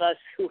those of us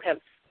who have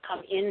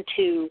come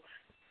into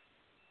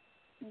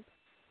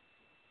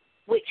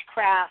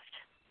witchcraft,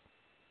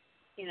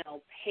 you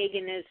know,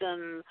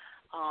 paganism,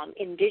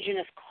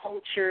 indigenous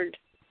cultured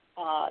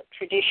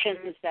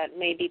traditions that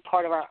may be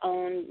part of our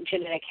own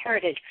genetic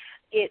heritage.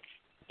 It's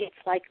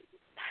like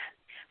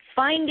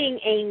finding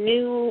a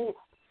new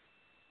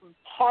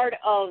part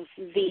of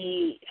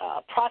the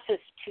process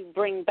to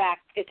bring back,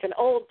 it's an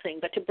old thing,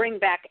 but to bring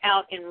back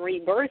out and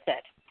rebirth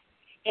it.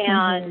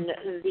 And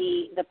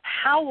the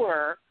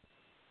power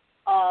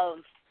of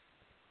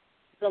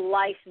the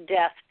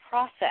life-death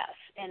process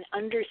and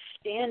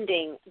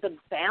understanding the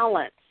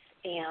balance.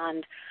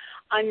 And,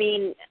 I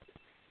mean,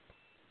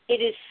 it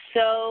is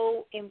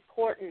so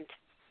important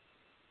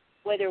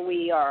whether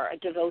we are a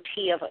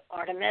devotee of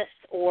Artemis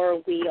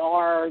or we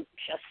are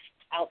just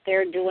out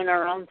there doing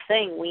our own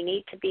thing. We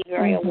need to be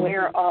very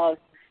aware of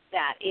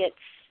that. It's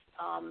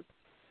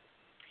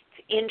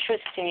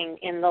interesting.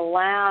 In the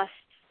last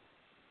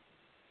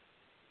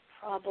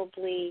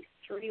probably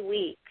 3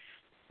 weeks,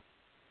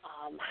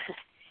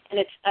 and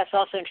that's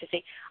also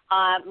interesting,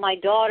 my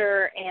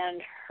daughter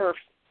and her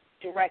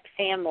direct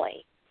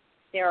family,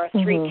 there are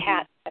 3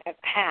 cats that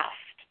have passed.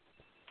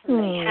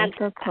 They had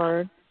that's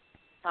hard.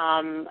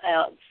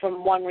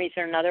 From one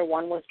reason or another.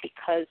 One was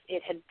because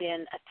it had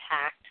been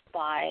attacked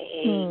by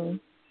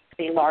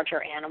a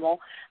larger animal.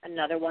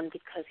 Another one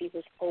because he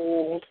was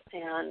old,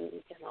 and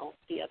you know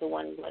the other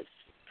one was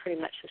pretty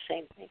much the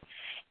same thing.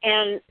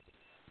 And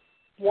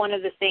one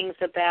of the things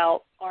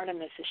about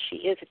Artemis is she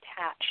is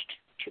attached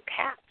to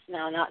cats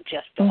now, not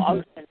just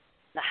dogs and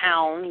the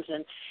hounds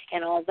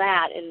and all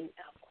that. And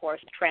of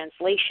course,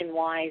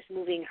 translation-wise,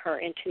 moving her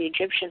into the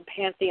Egyptian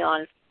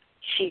pantheon,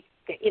 she,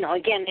 you know,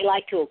 again, they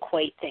like to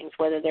equate things,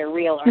 whether they're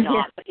real or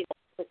not. But you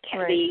know,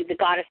 the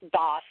goddess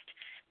Bast,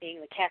 being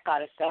the cat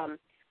goddess.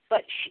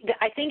 But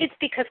I think it's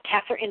because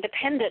cats are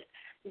independent.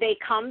 They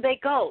come, they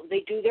go,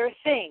 they do their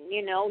thing.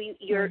 You know,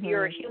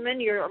 you're a human.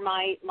 You're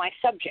my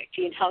subject.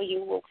 You know,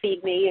 you will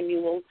feed me, and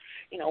you will,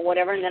 you know,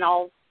 whatever, and then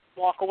I'll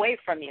walk away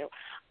from you.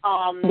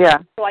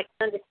 So I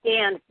can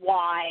understand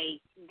why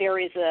there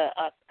is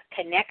a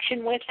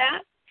connection with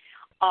that.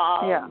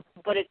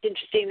 But it's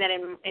interesting that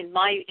in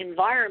my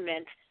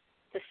environment,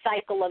 the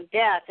cycle of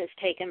death has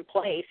taken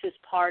place as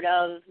part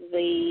of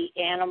the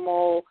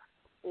animal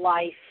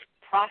life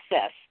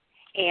process.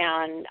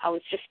 And I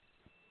was just,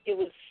 it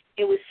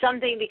was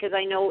something because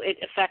I know it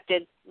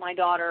affected my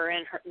daughter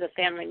and the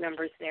family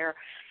members there.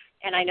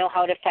 And I know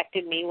how it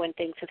affected me when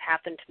things have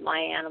happened to my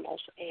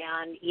animals.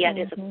 And yet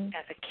as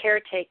a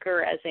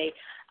caretaker, as a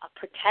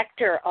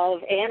protector of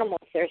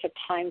animals, there's a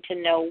time to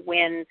know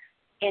when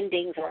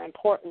endings are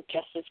important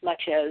just as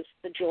much as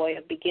the joy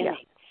of beginnings.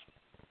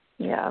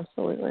 Yeah,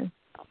 absolutely.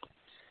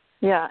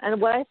 Yeah, and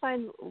what I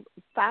find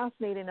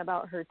fascinating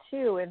about her,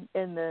 too,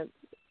 in the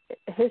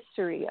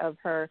history of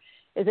her,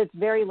 is it's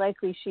very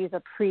likely she's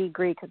a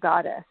pre-Greek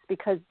goddess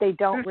because they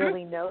don't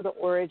really know the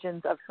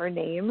origins of her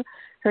name.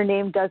 Her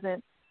name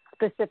doesn't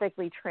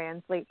specifically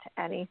translate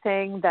to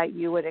anything that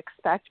you would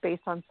expect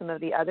based on some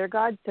of the other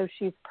gods, so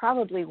she's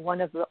probably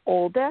one of the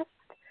oldest.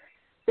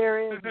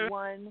 There is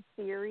one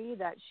theory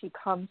that she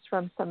comes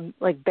from some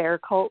like bear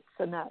cults,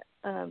 and that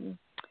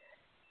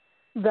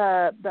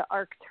the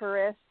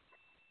Arcturus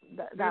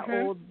that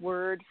old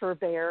word for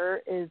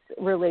bear is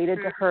related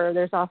to her.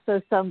 There's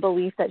also some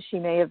belief that she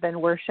may have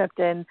been worshipped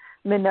in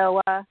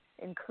Minoa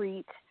in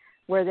Crete,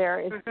 where there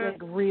is like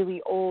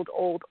really old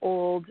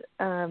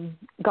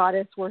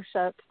goddess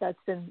worship that's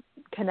been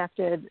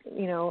connected,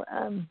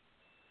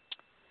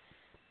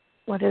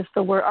 what is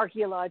the word,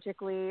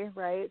 archaeologically,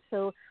 right?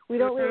 So we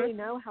don't really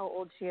know how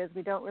old she is.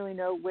 We don't really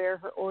know where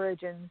her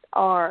origins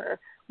are.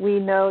 We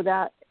know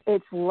that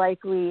it's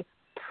likely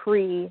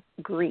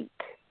pre-Greek.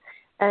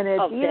 And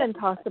it's even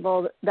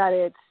possible that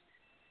it's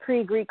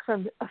pre-Greek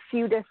from a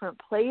few different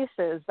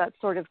places that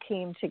sort of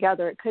came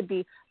together. It could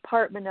be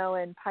part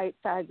Minoan,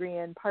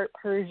 Pythagorean, part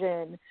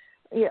Persian.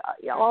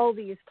 All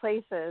these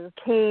places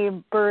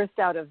birthed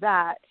out of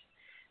that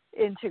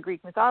into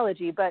Greek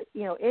mythology. But,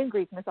 in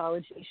Greek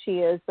mythology, she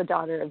is the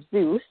daughter of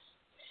Zeus,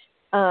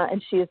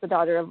 and she is the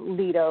daughter of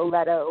Leto.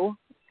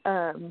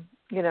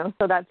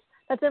 So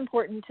that's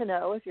important to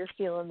know if you're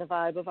feeling the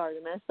vibe of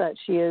Artemis, that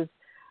she is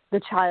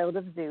the child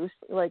of Zeus,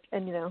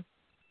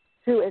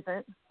 who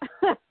isn't?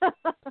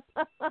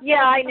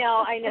 Yeah, I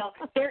know.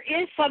 There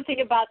is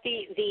something about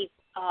the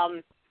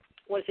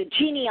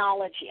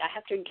genealogy. I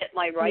have to get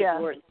my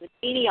right words. The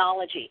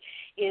genealogy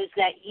is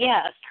that,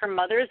 yes, her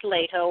mother is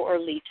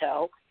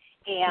Leto,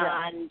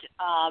 and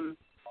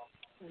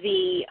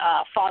the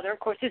father, of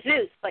course, is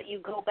Zeus. But you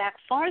go back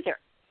farther.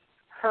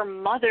 Her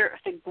mother,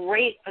 the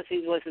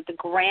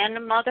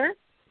grandmother,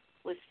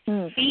 was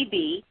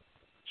Phoebe.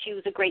 She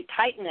was a great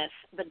Titaness,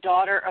 the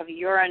daughter of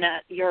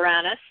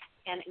Uranus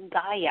and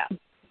Gaia.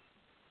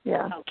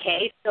 Yeah.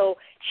 Okay, so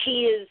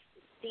she is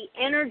the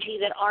energy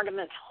that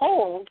Artemis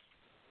holds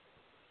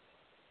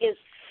is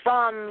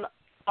from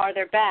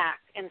farther back,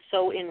 and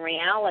so in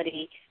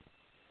reality,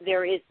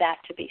 there is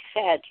that to be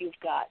said. You've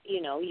got,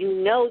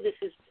 this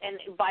is, and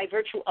by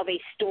virtue of a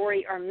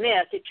story or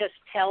myth, it just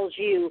tells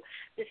you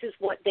this is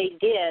what they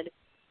did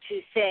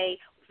to say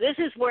this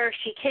is where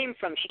she came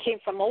from. She came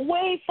from a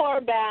way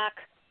far back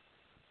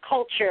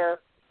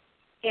culture,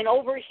 and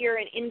over here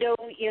in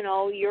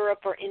Europe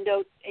or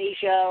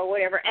Indo-Asia or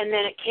whatever, and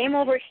then it came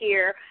over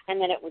here,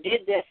 and then it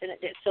did this, and it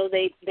did. So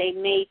they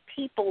made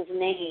people's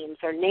names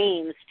or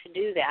names to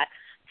do that,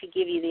 to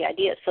give you the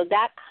idea. So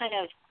that kind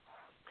of,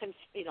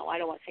 I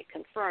don't want to say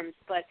confirms,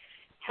 but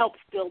helps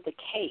build the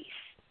case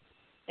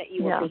that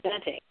you were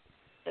presenting,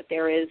 that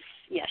there is,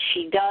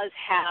 she does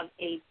have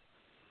a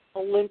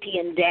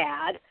Olympian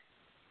dad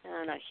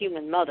and a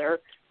human mother,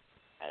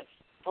 as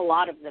a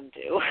lot of them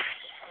do.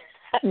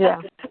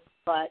 Yeah.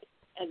 But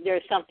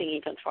there's something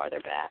even farther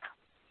back.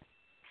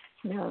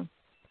 Yeah.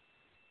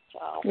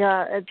 So.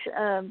 Yeah, it's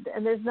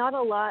and there's not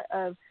a lot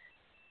of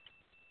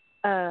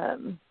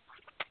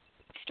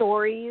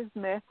stories,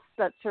 myths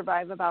that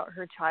survive about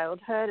her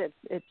childhood.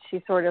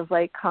 She sort of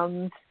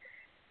comes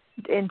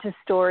into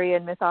story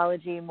and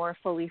mythology more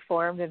fully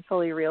formed and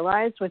fully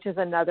realized, which is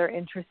another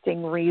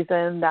interesting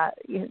reason that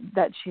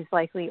she's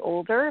likely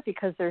older,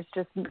 because there's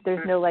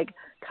no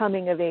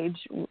coming of age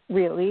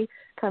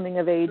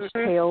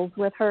tales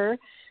with her,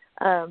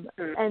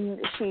 and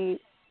she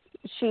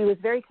was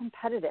very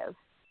competitive.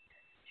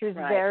 She was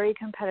very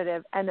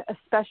competitive, and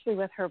especially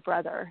with her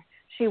brother.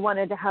 She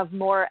wanted to have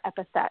more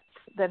epithets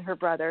than her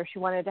brother. She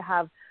wanted to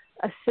have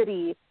a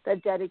city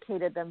that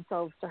dedicated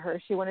themselves to her.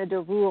 She wanted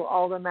to rule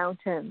all the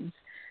mountains.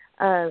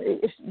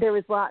 There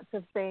was lots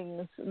of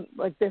things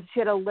like this. She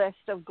had a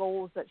list of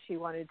goals that she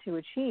wanted to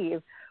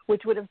achieve,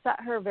 which would have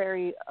set her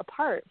very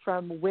apart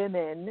from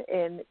women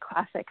in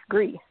classic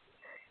Greece.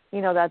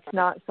 That's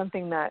not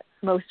something that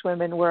most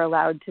women were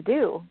allowed to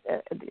do.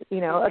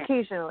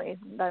 Occasionally.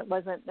 That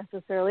wasn't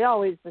necessarily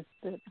always the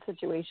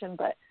situation,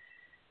 but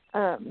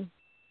so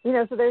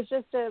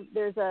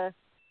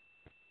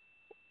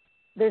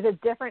there's a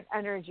different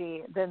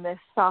energy than this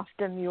soft,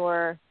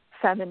 demure,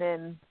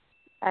 feminine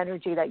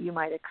energy that you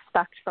might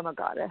expect from a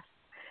goddess.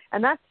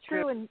 And that's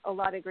true in a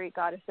lot of Greek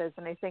goddesses.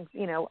 And I think,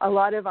 a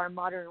lot of our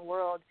modern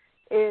world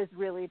is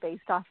really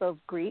based off of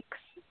Greeks,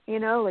 a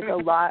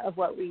lot of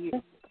what we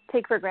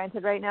take for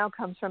granted right now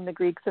comes from the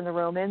Greeks and the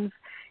Romans,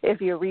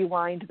 if you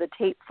rewind the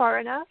tape far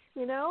enough,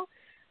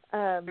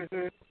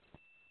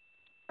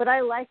 But I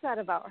like that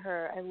about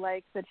her. I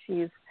like that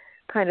she's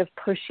kind of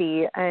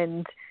pushy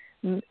and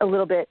a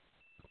little bit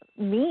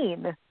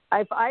mean.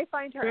 I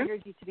find her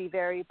energy to be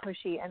very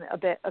pushy and a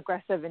bit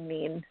aggressive and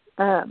mean.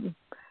 And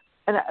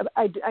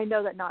I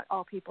know that not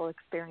all people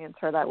experience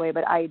her that way,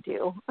 but I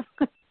do.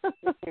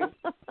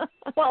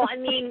 Well, I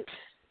mean,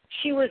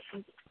 she was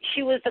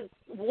a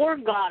war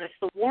goddess,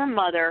 the war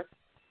mother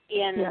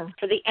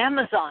for the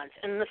Amazons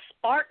and the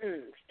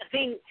Spartans. I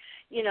mean,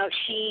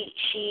 she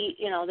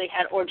they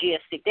had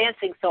orgiastic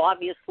dancing, so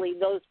obviously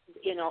those,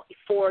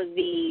 for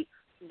the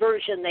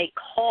version they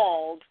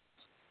called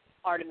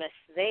Artemis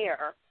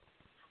there,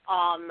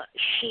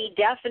 she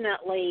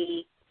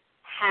definitely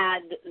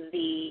had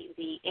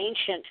the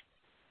ancient,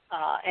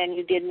 and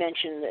you did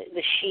mention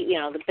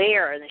the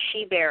bear and the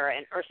she-bear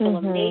and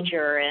Ursula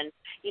Major, and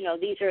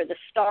these are the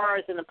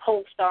stars and the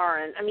pole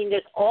star, and I mean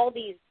there's all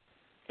these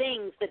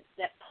things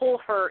that pull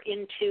her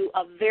into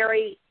a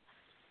very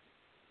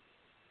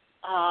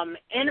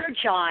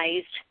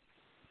energized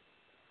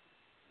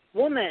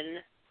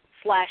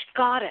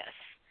woman/goddess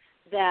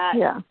that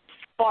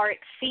far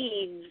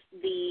exceeds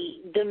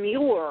the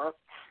demure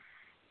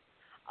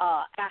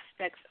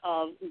aspects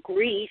of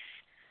Greece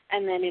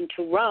and then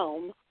into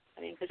Rome.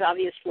 I mean, because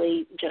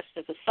obviously, just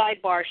as a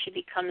sidebar, she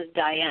becomes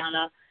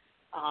Diana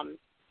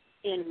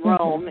in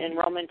Rome, in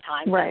Roman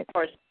times. Right. And of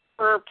course,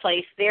 her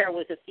place there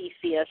was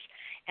Theseus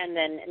and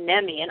then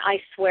Nemi. And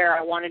I swear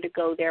I wanted to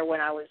go there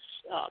when I was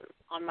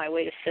on my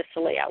way to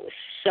Sicily. I was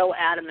so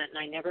adamant, and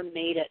I never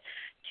made it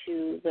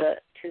to the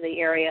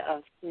area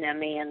of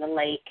Nemi and the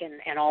lake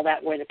and all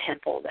that, where the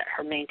temple, that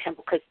her main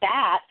temple, because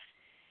that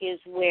is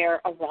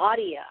where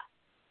Aradia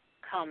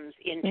comes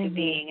into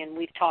being. And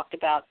we've talked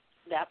about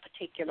that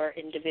particular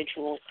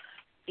individual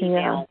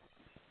female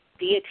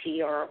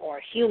deity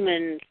or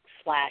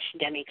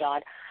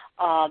human/demigod.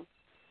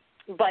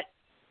 But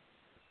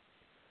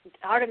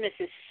Artemis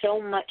is so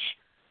much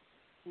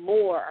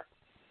more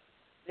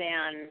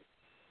than,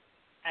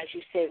 as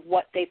you say,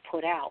 what they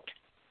put out.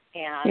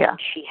 And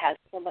she has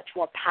so much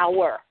more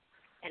power.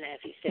 And as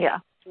you say,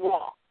 it's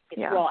raw.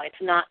 It's raw.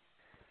 It's not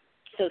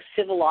so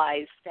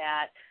civilized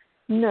that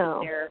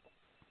they're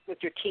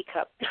with your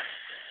teacup.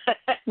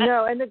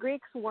 No, and the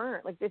Greeks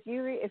weren't. Like, if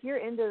you're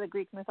into the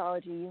Greek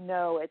mythology, you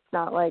know it's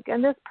not like,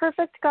 and this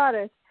perfect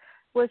goddess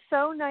was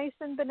so nice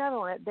and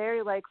benevolent.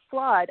 They're like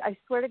flawed. I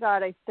swear to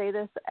God, I say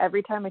this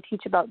every time I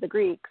teach about the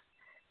Greeks.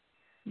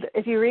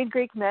 If you read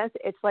Greek myth,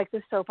 it's like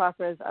the soap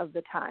operas of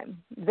the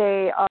time.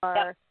 They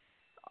are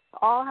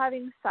all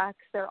having sex.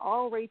 They're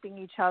all raping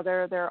each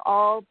other. They're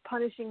all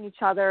punishing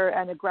each other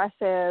and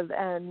aggressive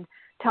and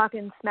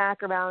talking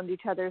smack around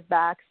each other's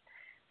backs.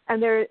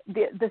 And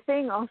the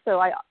thing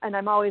also,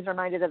 I'm always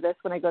reminded of this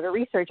when I go to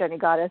research any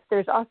goddess,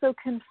 there's also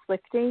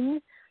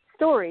conflicting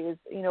stories.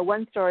 You know,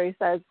 one story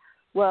says,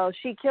 well,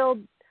 she killed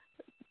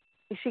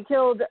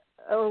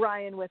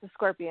Orion with a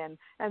scorpion.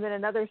 And then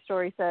another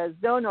story says,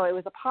 no, it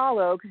was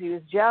Apollo because he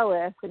was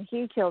jealous and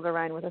he killed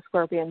Orion with a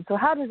scorpion. So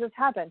how does this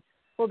happen?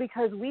 Well,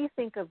 because we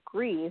think of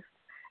Greece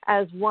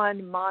as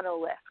one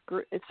monolith.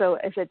 So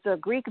if it's a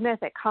Greek myth,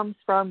 it comes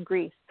from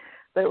Greece.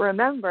 But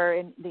remember,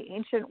 in the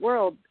ancient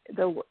world,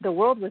 the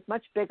world was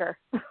much bigger.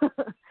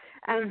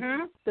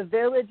 And the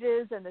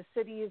villages and the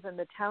cities and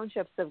the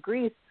townships of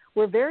Greece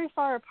were very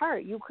far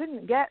apart. You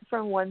couldn't get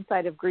from one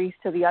side of Greece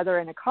to the other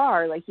in a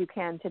car like you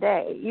can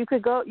today. You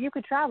could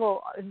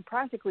travel in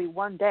practically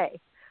one day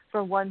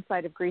from one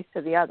side of Greece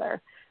to the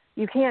other.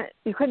 You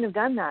couldn't have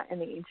done that in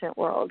the ancient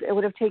world. It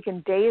would have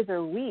taken days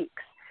or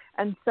weeks.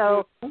 And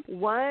so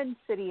one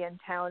city and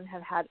town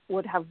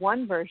would have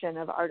one version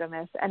of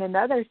Artemis, and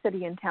another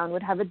city and town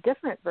would have a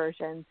different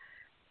version.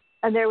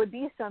 And there would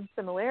be some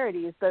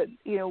similarities, but,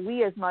 you know,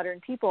 we as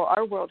modern people,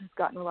 our world has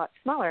gotten a lot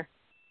smaller.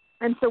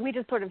 And so we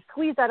just sort of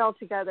squeeze that all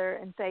together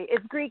and say,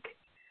 it's Greek.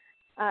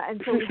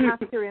 And so we have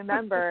to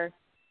remember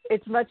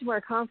it's much more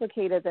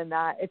complicated than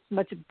that. It's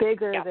much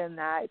bigger than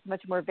that. It's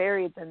much more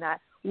varied than that.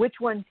 Which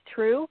one's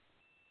true?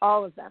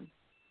 All of them.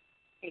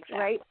 Exactly.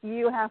 Right?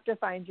 You have to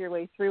find your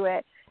way through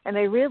it. And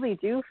I really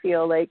do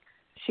feel like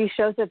she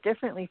shows up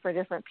differently for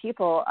different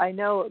people. I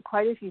know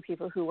quite a few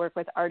people who work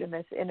with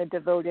Artemis in a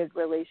devoted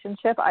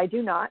relationship. I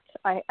do not.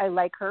 I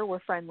like her. We're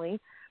friendly.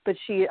 But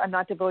I'm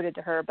not devoted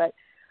to her. But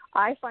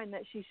I find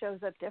that she shows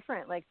up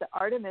different. Like the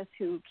Artemis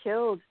who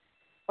killed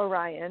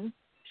Orion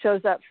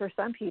shows up for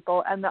some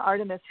people, and the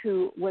Artemis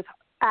who was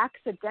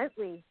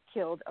accidentally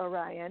killed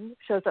Orion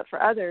shows up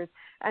for others.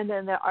 And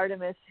then the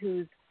Artemis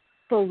whose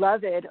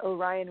beloved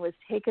Orion was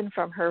taken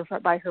from her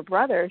by her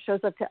brother shows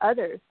up to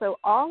others. So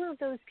all of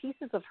those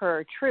pieces of her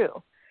are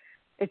true.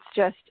 It's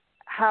just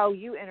how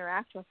you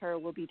interact with her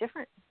will be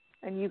different,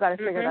 and you got to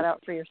figure that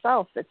out for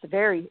yourself. It's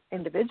very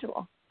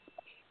individual.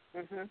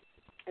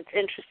 It's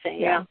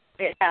interesting. Yeah.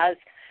 It has,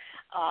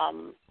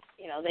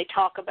 you know, they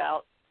talk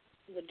about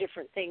the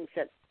different things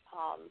that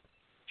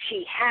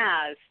she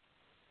has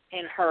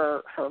in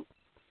her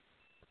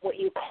what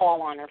you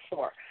call on her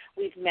for.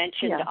 We've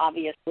mentioned,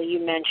 obviously, you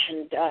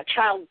mentioned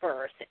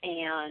childbirth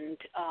and,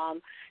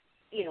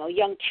 you know,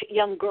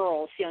 young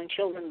girls, young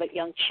children, but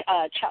young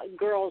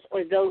girls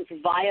or those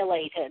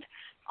violated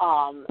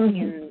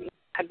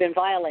have been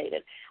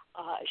violated.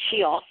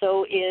 She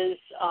also is,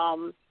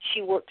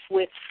 she works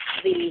with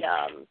the,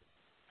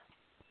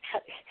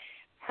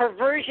 her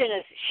version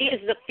is, she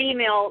is the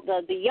female,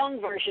 the young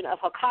version of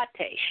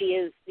Hecate. She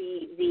is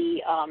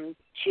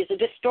she's a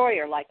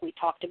destroyer, like we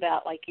talked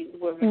about, like you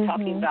were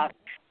talking about,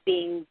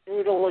 being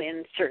brutal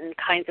in certain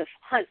kinds of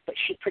hunts, but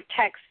she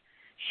protects.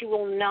 She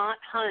will not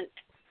hunt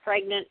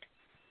pregnant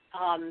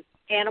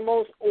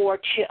animals or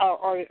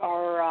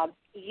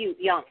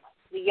young.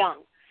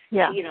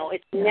 Yeah. You know,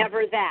 it's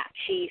never that.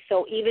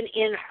 So even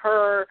in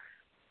her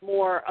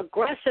more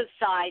aggressive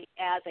side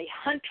as a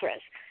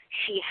huntress,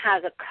 she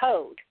has a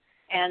code,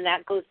 and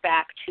that goes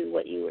back to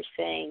what you were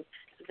saying,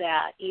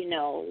 that, you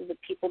know, the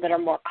people that are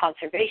more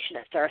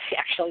conservationist are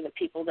actually the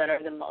people that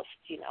are the most,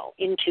 you know,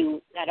 into,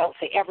 I don't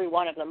say every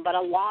one of them, but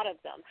a lot of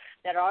them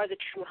that are the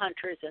true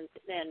hunters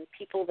and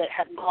people that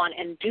have gone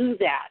and do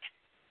that.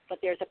 But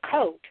there's a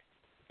code.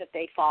 that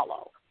they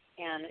follow.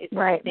 And it,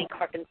 right. I think,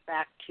 harkens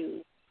back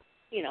to,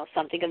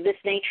 something of this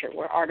nature,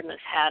 where Artemis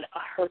had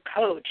her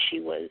code.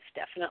 She was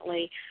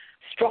definitely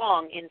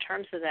strong in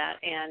terms of that.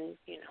 And,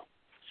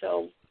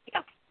 so,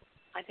 yeah,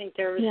 I think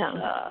there's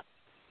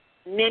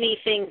many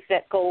things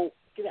that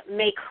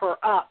make her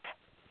up.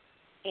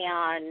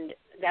 And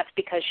that's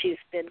because she's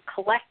been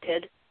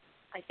collected,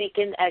 I think,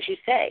 in, as you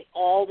say,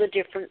 all the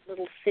different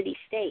little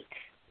city-states,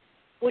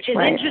 which is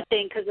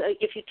interesting, because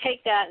if you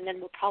take that, and then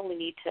we'll probably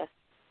need to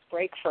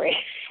break for a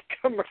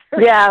commercial.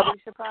 Yeah, we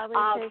should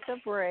probably take a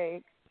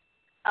break.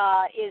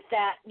 Is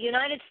that the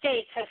United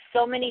States has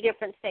so many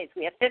different states.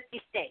 We have 50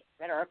 states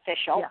that are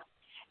official. Yeah.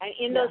 And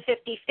in those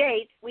 50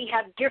 states, we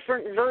have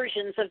different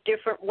versions of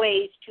different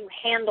ways to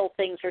handle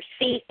things or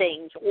see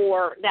things,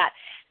 or that.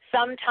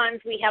 Sometimes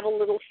we have a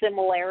little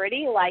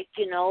similarity, like,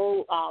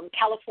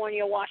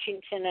 California,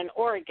 Washington, and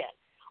Oregon,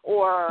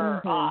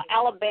 or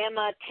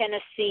Alabama,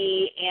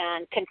 Tennessee,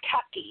 and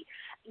Kentucky,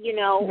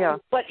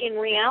 But in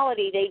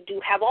reality, they do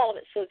have all of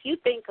it. So if you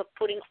think of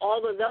putting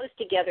all of those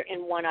together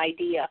in one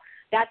idea,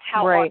 that's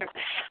how Artemis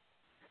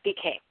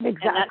became.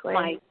 Exactly.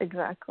 And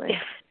that's my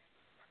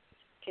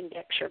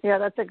conjecture. Yeah,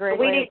 that's a great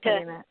way of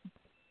putting it.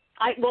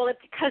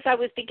 It's because I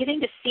was beginning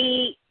to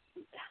see,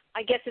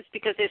 I guess it's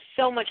because there's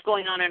so much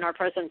going on in our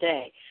present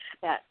day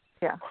that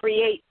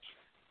creates,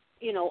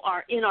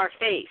 are in our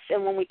face.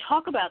 And when we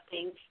talk about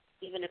things,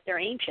 even if they're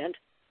ancient,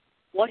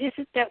 what is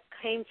it that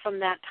came from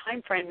that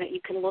time frame that you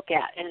can look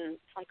at? And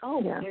it's like,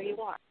 there you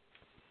are.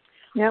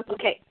 Yep.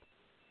 Okay.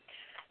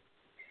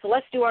 So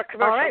let's do our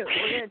commercial. All right,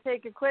 we're going to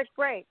take a quick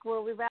break.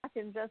 We'll be back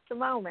in just a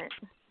moment.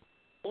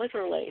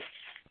 Literally.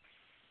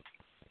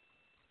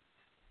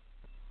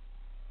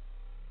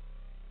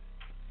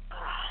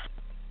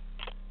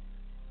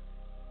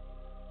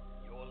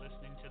 You're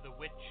listening to The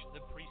Witch,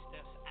 The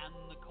Priestess, and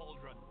The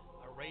Cauldron,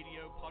 a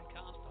radio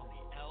podcast on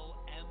the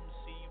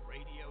LMC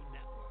Radio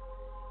Network.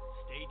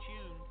 Stay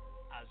tuned,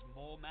 as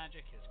more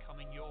magic is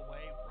coming your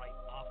way right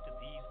after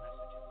these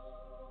messages.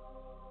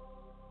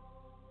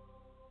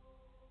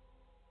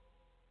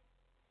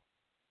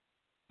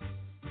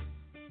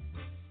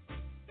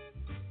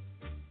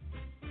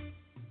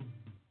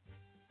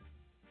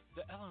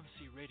 The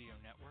LMC Radio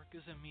Network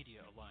is a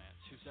media alliance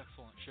whose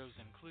excellent shows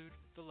include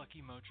The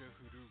Lucky Mojo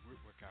Hoodoo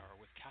Rootwork Hour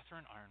with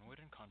Catherine Ironwood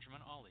and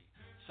Conjurman Ollie,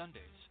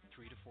 Sundays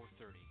 3 to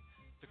 4:30.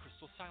 The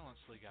Crystal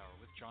Silence League Hour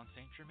with John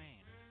St.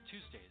 Germain,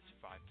 Tuesdays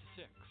 5 to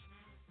 6.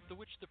 The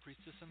Witch, the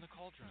Priestess, and the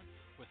Cauldron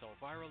with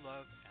Elvyra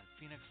Love and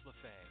Phoenix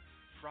LeFae,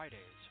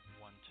 Fridays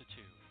 1 to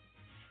 2.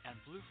 And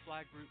Blue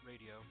Flag Root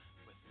Radio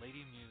with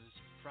Lady Muse,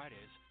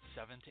 Fridays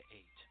 7 to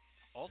 8.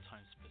 All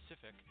times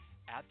Pacific,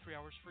 add 3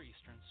 hours for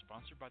Eastern,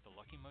 sponsored by the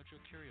Lucky Mojo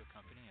Curio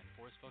Company in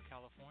Forestville,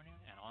 California,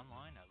 and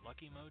online at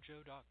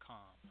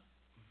luckymojo.com.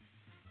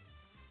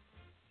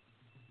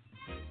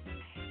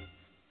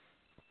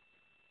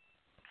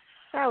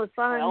 That was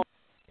fun. Well,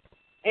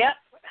 yep.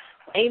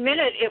 A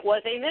minute. It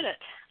was a minute.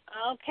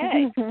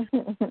 Okay.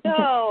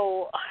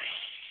 So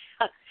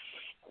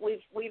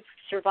we've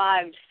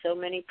survived so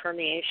many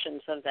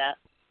permeations of that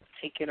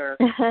particular.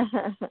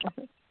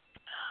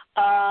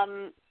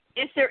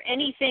 Is there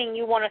anything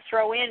you want to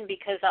throw in?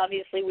 Because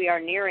obviously we are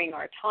nearing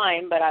our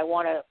time, but I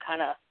want to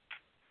kind of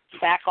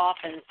back off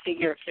and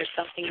figure if there's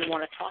something you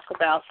want to talk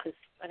about, because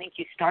I think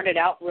you started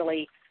out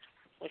really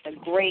with a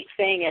great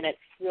thing, and it's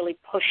really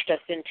pushed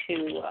us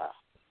into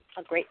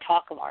a great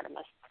talk of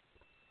Artemis.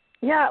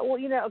 Yeah, well,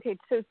 okay,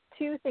 so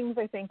 2 things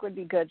I think would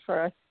be good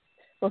for us.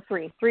 Well,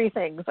 3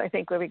 things I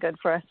think would be good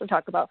for us to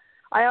talk about.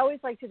 I always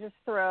like to just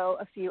throw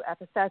a few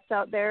epithets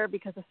out there,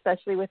 because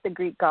especially with the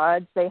Greek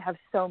gods, they have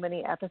so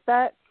many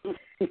epithets,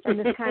 and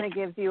this kind of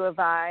gives you a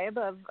vibe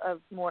of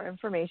more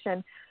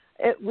information.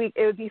 It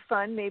would be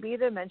fun maybe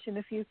to mention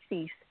a few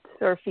feasts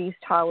or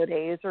feast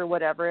holidays or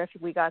whatever if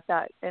we got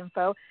that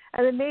info.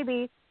 And then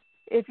maybe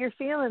if you're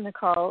feeling the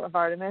call of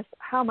Artemis,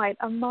 how might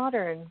a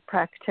modern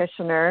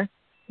practitioner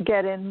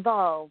get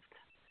involved?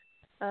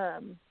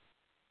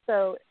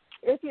 So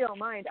if you don't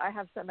mind, I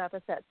have some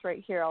epithets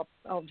right here.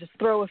 I'll just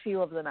throw a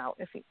few of them out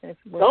if you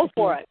feel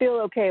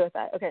okay with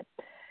that. Okay.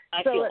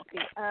 Let's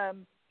see.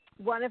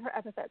 One of her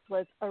epithets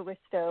was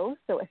Aristo,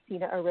 so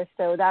Athena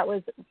Aristo. That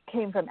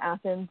came from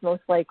Athens,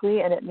 most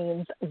likely, and it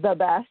means the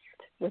best,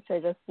 which I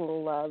just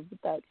love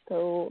that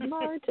so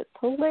much. It's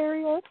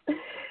hilarious.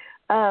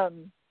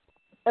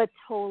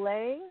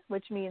 Atole,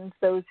 which means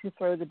those who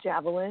throw the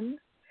javelin.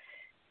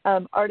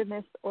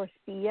 Artemis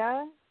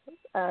Orthia.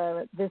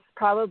 This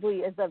probably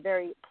is a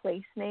very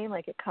place name,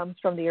 like it comes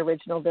from the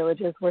original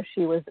villages where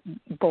she was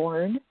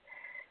born.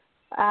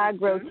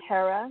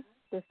 Agroterra.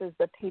 This is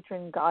the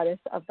patron goddess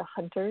of the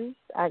hunters,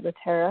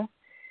 Agroterra.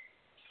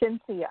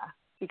 Cynthia,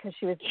 because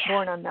she was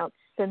born on Mount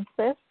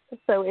Cynthus.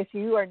 So if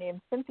you are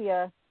named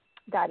Cynthia,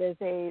 that is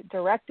a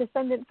direct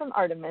descendant from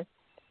Artemis.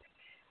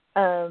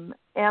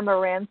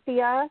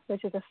 Amaranthia,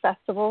 which is a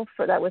festival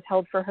that was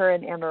held for her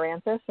in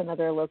Amaranthus,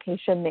 another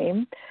location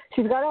name.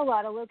 She's got a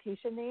lot of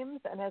location names,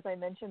 and as I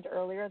mentioned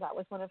earlier, that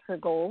was one of her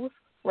goals,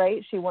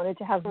 right? She wanted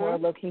to have more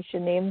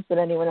location names than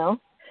anyone else,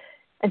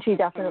 and she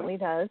definitely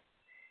does.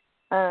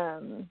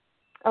 And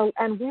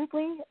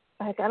weirdly,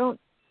 like, I don't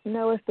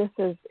know if this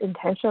is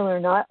intentional or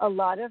not, a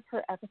lot of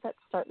her epithets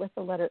start with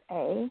the letter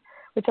A,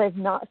 which I've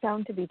not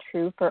found to be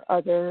true for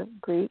other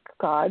Greek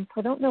gods.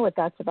 I don't know what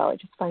that's about. I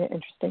just find it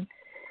interesting.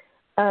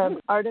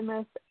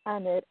 Artemis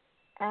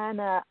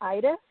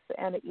Anaitis,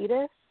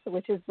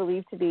 which is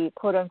believed to be,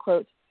 quote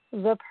unquote,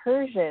 the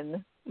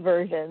Persian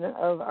version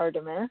of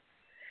Artemis.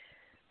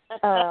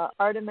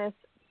 Artemis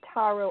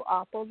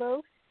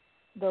Tauropolos,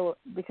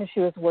 because she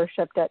was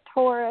worshipped at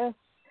Taurus.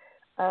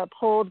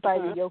 Pulled by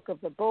the yoke of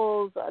the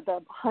bulls,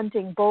 the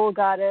hunting bull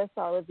goddess.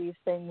 All of these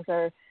things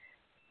are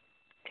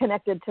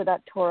connected to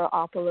that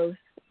Tauropolos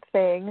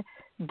thing.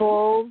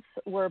 Bulls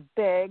were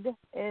big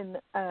in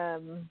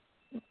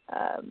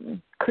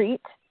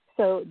Crete,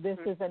 so this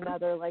is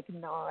another like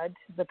nod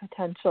to the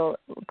potential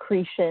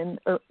Cretan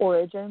or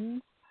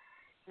origins.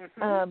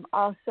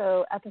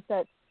 Also,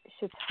 epithet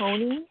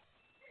Chitone.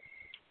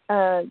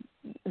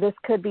 This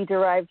could be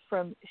derived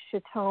from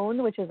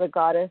Chitone, which is a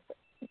goddess,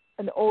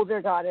 an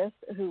older goddess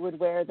who would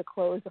wear the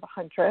clothes of a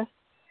huntress.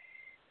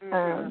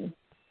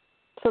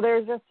 So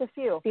there's just a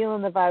few.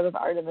 Feeling the vibe of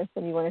Artemis,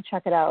 and you want to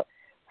check it out.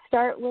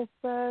 Start with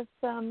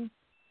some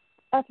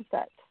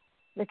epithets.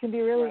 They can be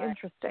really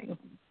interesting.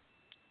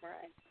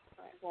 Right.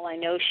 Well, I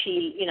know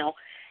she,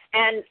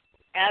 and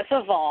as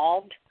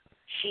evolved,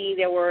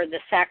 there were the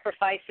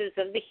sacrifices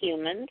of the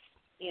humans,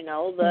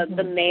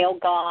 the male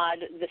god,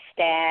 the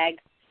stag,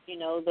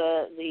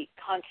 the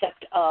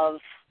concept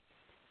of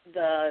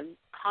the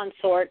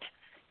consort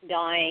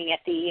dying at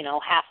the,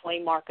 halfway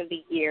mark of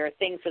the year,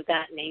 things of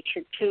that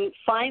nature, to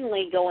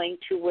finally going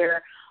to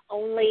where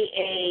only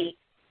a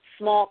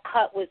small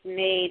cut was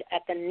made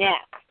at the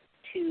neck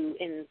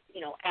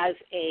as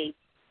a,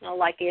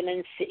 like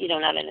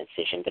not an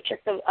incision, but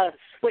just a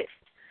swift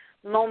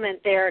moment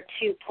there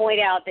to point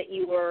out that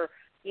you were,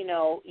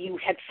 you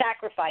had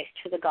sacrificed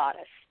to the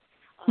goddess.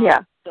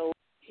 So,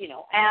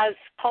 as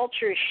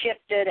culture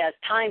shifted, as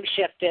time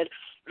shifted,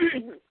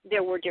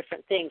 there were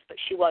different things, but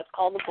she was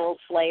called the Bull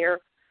Slayer.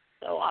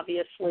 So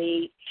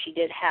obviously she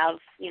did have,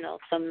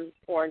 some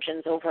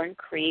origins over in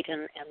Crete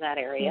and that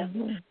area.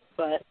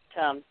 But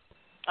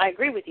I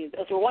agree with you.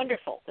 Those were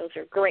wonderful. Those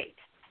are great.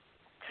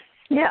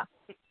 Yeah.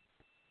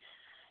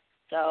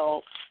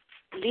 So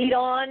lead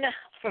on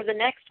for the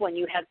next one.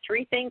 You had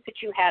 3 things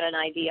that you had an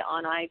idea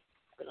on. I'm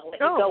going to let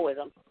you go with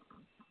them.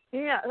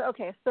 Yeah,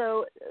 okay.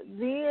 So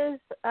these,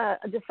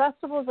 the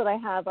festivals that I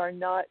have are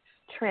not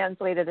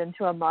translated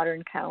into a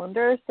modern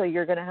calendar, so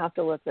you're going to have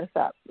to look this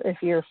up if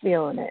you're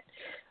feeling it.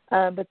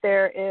 But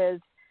there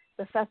is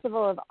the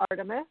Festival of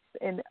Artemis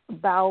in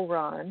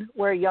Bauron,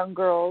 where young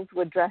girls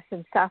would dress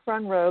in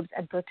saffron robes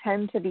and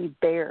pretend to be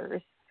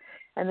bears.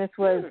 And this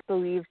was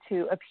believed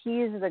to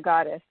appease the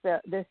goddess.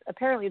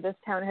 Apparently this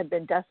town had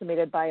been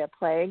decimated by a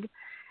plague,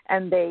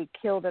 and they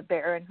killed a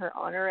bear in her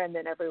honor, and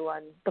then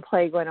the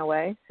plague went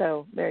away.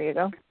 So there you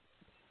go.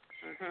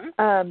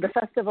 The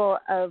Festival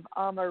of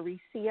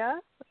Amarisia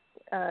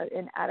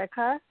in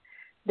Attica,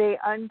 they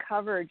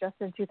uncovered just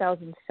in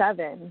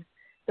 2007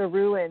 the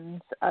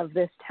ruins of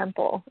this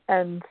temple.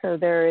 And so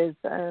there is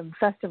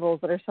festivals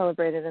that are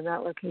celebrated in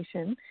that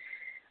location.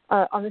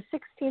 On the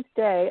 16th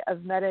day of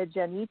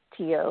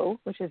Metagenitio,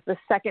 which is the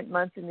second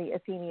month in the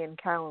Athenian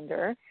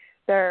calendar,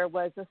 there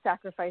was a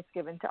sacrifice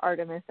given to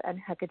Artemis and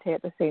Hecate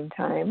at the same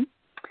time.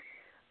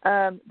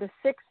 The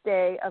 6th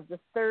day of the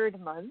third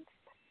month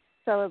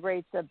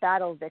celebrates a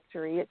battle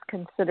victory. It's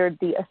considered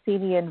the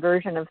Athenian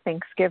version of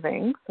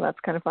Thanksgiving, so that's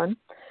kind of fun.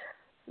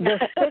 The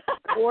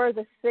 6th or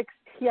the 6th,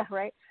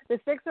 the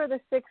 6th or the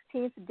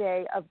 16th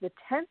day of the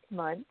 10th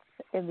month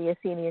in the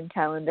Athenian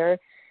calendar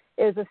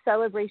is a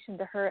celebration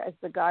to her as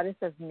the goddess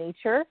of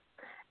nature,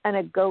 and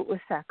a goat was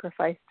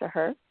sacrificed to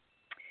her.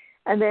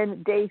 And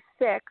then day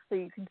 6, so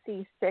you can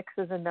see 6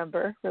 is a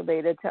number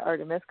related to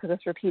Artemis because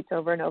this repeats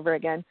over and over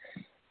again.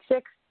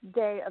 6th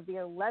day of the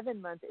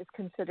 11th month is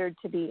considered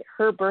to be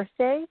her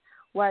birthday,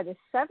 while the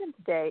 7th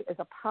day is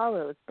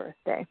Apollo's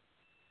birthday.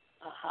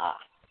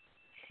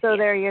 So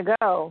there you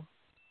go.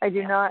 I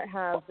do not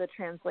have the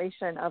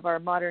translation of our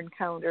modern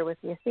calendar with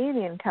the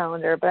Athenian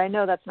calendar, but I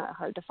know that's not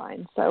hard to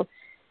find. So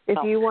if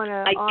you want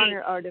to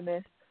honor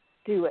Artemis,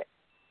 do it.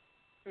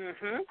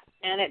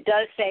 And it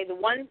does say the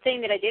one thing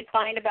that I did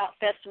find about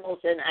festivals,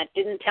 and it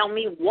didn't tell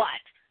me what,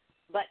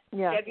 but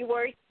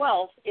February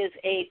 12th is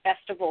a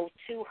festival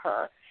to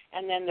her.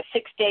 And then the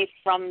 6th day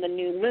from the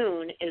new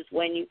moon is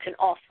when you can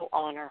also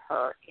honor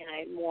her in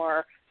a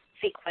more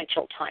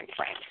sequential time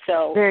frame.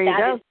 So there you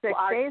go, 6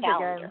 days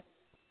calendar. Again.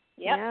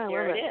 Yep,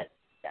 there it is.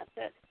 That's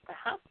it.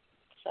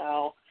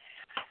 So,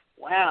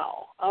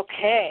 wow.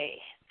 Okay.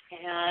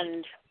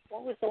 And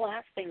what was the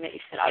last thing that you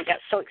said? I got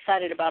so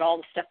excited about all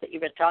the stuff that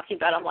you've been talking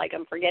about.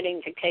 I'm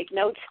forgetting to take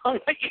notes on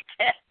what you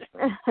said.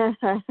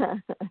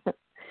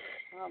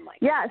 Oh my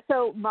God. Yeah,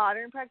 so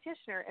modern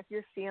practitioner, if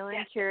you're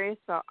feeling curious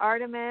about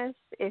Artemis,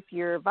 if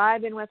you're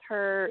vibing with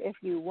her, if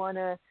you want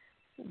to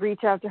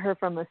reach out to her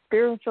from a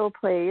spiritual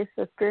place,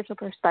 a spiritual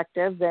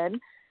perspective, then,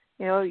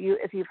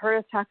 if you've heard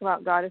us talk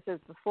about goddesses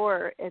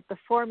before, the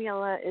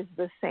formula is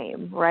the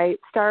same, right?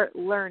 Start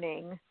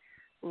learning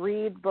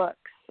read books,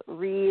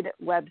 read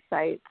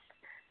websites,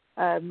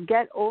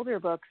 get older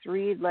books,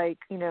 read the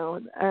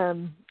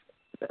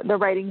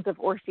writings of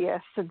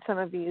Orpheus and some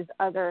of these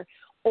other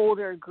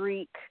older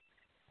Greek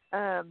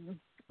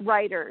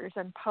writers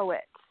and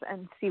poets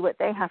and see what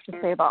they have to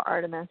say about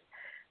Artemis.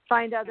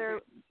 Find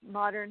other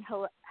modern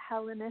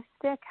Hellenic,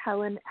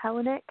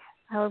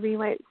 however you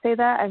might say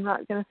that, I'm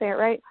not going to say it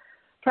right,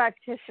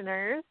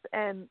 practitioners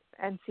and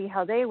see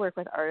how they work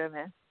with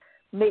Artemis.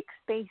 Make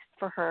space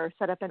for her,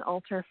 set up an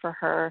altar for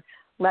her,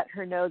 let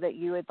her know that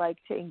you would like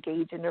to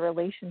engage in a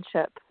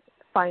relationship,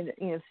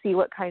 see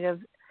what kind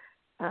of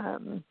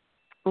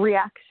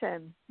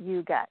reaction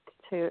you get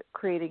to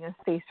creating a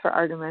space for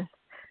Artemis,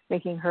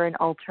 making her an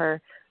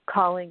altar,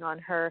 calling on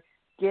her,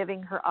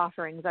 giving her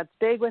offerings. That's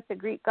big with the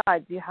Greek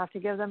gods. You have to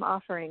give them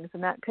offerings,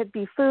 and that could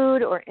be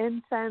food or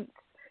incense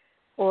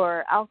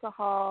or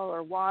alcohol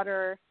or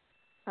water,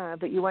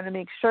 but you want to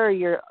make sure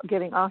you're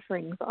giving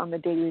offerings on the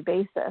daily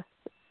basis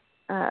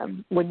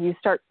when you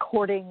start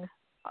courting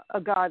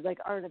a god like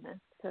Artemis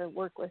to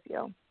work with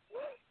you.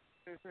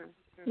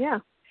 Yeah.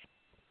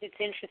 It's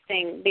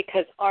interesting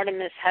because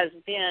Artemis has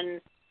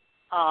been,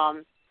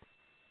 I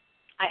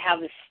have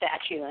a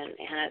statue, and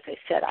as I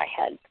said, I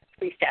had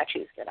 3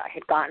 statues that I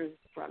had gotten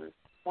from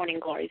Morning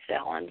Glory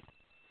sale, and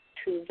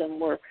 2 of them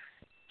were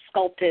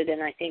sculpted,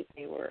 and I think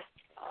they were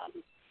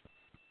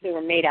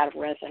made out of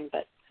resin,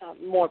 but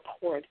more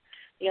poured.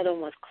 The other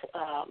one was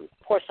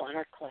porcelain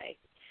or clay.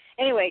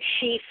 Anyway,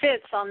 she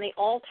sits on the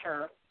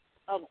altar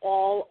of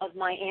all of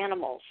my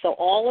animals. So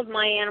all of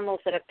my animals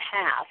that have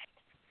passed,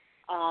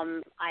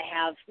 I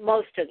have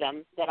most of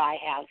them that I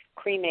have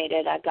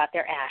cremated. I've got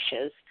their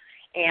ashes,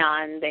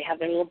 and they have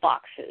their little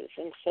boxes.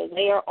 And so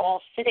they are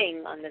all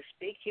sitting on this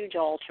big, huge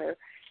altar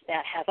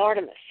that has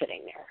Artemis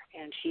sitting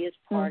there. And she is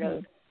part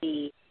of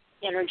the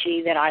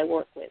energy that I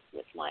work with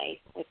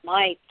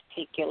my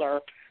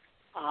particular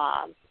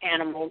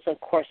animals. Of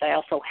course, I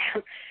also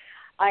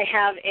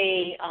have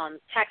a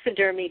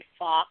taxidermied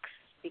fox,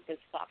 because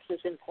fox is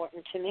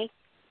important to me.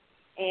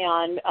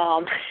 And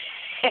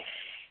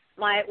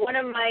one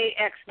of my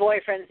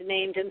ex-boyfriends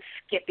named him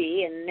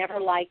Skippy and never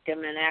liked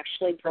him, and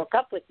actually broke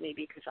up with me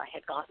because I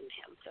had gotten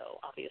him. So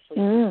obviously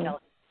he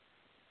was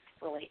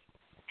really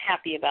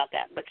happy about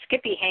that. But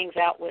Skippy hangs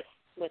out with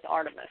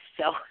Artemis,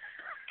 so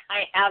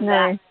I have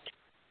that.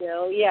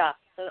 So yeah,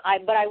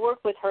 but I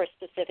work with her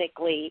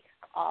specifically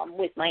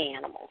with my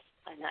animals,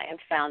 and I have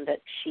found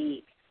that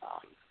she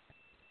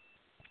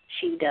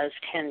does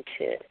tend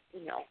to,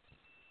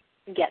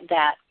 get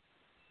that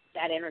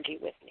energy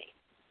with me.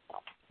 So,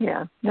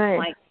 yeah, nice.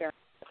 My experience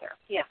with her.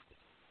 Yeah.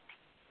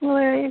 Well,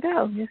 there you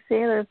go. You see,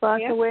 there's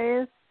lots of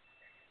ways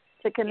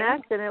to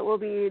connect, and it will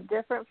be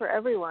different for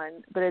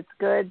everyone. But it's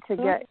good to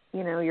get,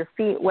 your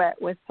feet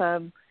wet with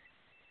some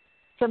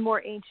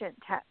more ancient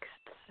texts,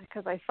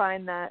 because I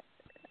find that,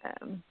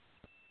 and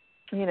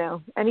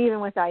even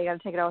with that, you got to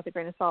take it out with a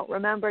grain of salt.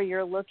 Remember,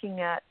 you're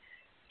looking at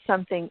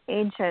something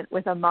ancient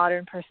with a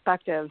modern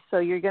perspective, so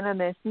you're going to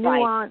miss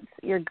nuance.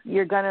 Right.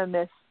 You're going to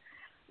miss,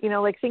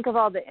 think of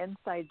all the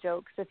inside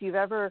jokes. If you've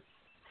ever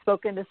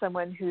spoken to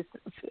someone whose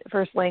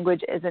first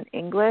language isn't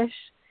English,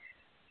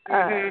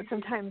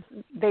 sometimes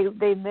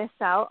they miss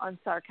out on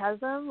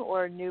sarcasm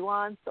or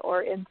nuance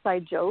or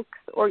inside jokes,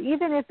 or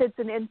even if it's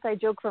an inside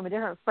joke from a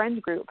different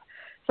friend group.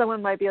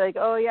 Someone might be like,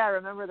 oh, yeah,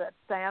 remember that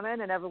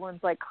salmon? And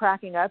everyone's,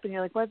 cracking up, and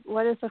you're like,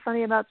 what is so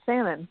funny about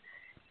salmon?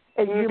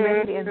 And you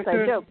missed the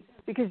inside joke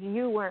because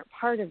you weren't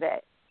part of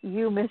it.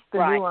 You missed the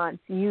nuance.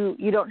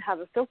 You don't have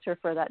a filter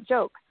for that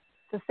joke.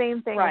 It's the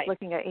same thing as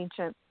looking at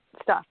ancient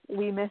stuff.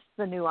 We miss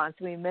the nuance.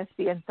 We miss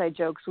the inside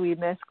jokes. We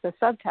miss the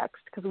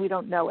subtext because we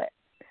don't know it.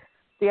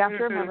 So you have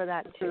to remember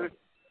that, too.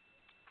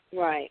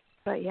 Right.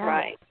 But, yeah.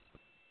 Right.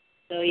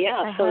 So, yeah.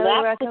 I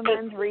highly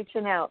recommend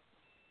reaching out.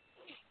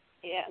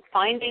 Yeah,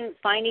 finding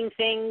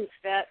things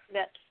that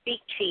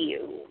speak to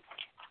you.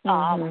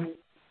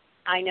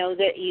 I know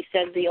that you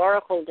said the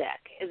Oracle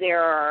deck.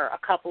 There are a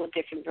couple of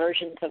different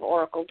versions of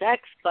Oracle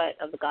decks, but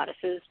of the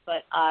goddesses.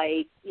 But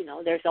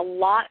there's a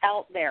lot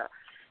out there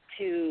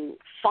to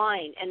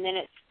find, and then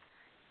it's,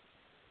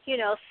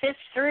 sift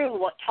through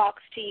what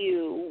talks to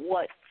you,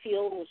 what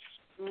feels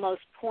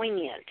most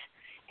poignant,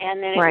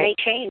 and then it may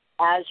change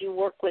as you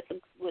work with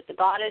the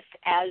goddess,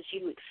 as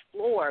you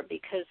explore,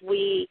 because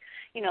we,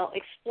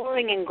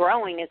 exploring and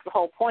growing is the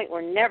whole point.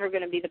 We're never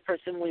going to be the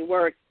person we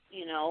were,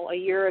 a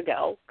year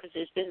ago, because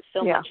there's been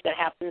so much that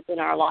happens in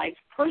our lives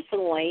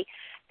personally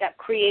that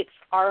creates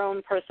our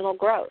own personal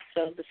growth.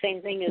 So the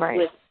same thing is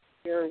with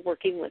you're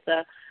working with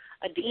a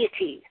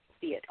deity,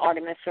 be it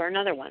Artemis or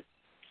another one.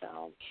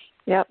 So.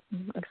 Yep,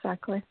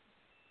 exactly.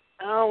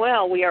 Oh,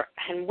 well, we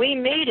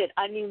made it.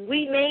 I mean,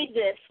 we made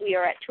this. We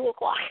are at 2:00.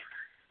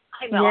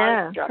 I know,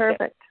 yeah,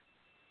 perfect.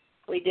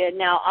 We did.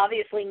 Now,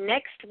 obviously,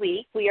 next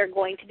week we are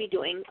going to be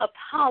doing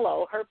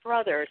Apollo, her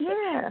brother. So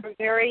we're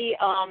very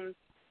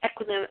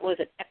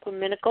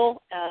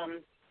ecumenical?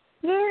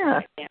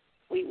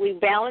 We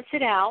balance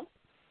it out.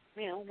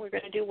 We're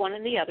going to do one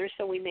and the other,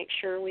 so we make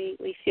sure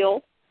we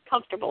feel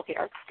comfortable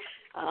here.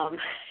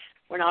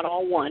 We're not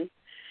all one.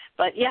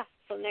 But, yeah,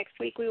 also next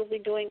week we will be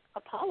doing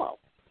Apollo.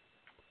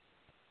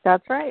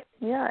 That's right.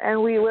 Yeah,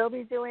 and we will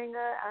be doing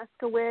Ask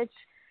a Witch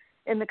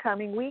in the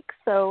coming weeks.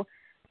 So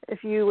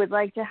if you would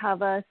like to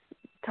have us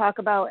talk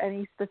about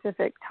any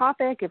specific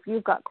topic, if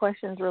you've got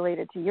questions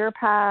related to your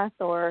path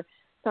or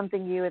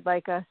something you would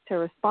like us to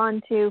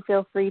respond to,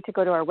 feel free to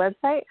go to our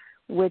website,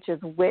 which is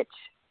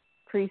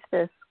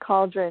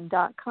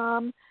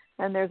witchpriestesscauldron.com,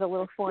 and there's a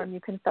little form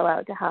you can fill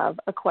out to have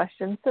a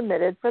question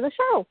submitted for the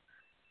show.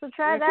 So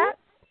try that,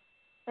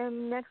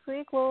 and next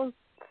week we'll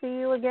see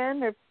you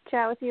again or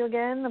chat with you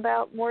again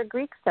about more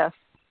Greek stuff.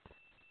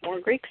 More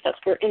Greek stuff.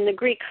 We're in the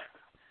Greek.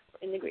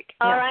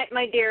 All right,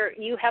 my dear,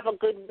 you have a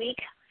good week.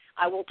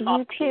 I will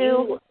talk to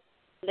you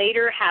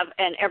later.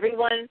 And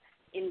everyone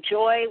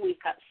enjoy.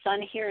 We've got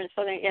sun here in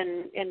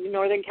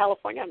Northern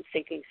California. I'm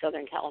thinking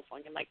Southern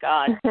California. My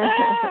God.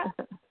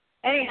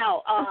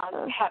 Anyhow,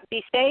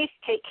 be safe,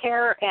 take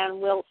care, and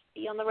we'll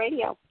see you on the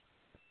radio.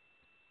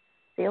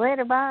 See you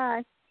later.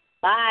 Bye.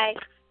 Bye.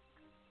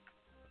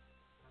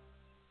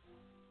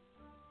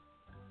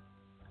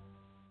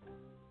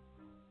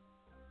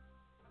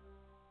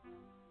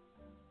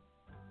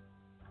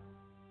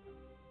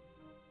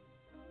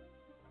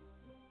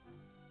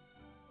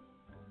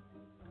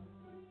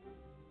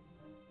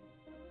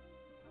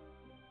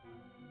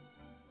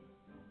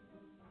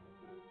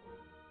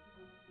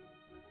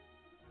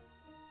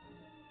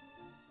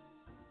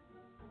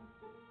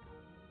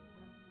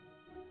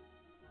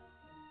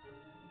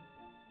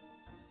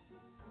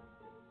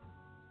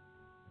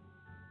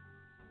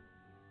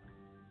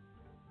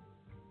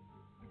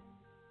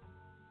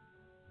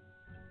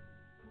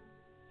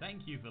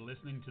 Thank you for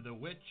listening to The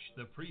Witch,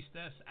 the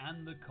Priestess,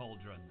 and the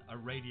Cauldron, a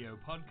radio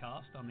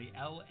podcast on the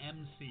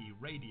LMC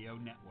Radio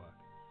Network.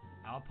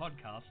 Our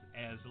podcast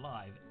airs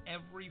live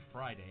every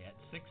Friday at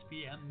 6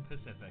 p.m.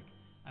 Pacific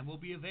and will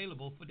be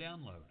available for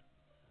download.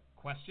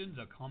 Questions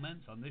or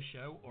comments on this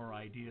show or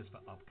ideas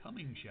for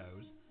upcoming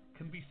shows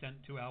can be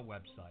sent to our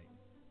website,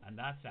 and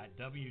that's at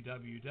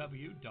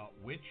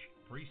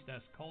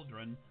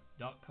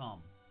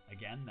www.witchpriestesscauldron.com.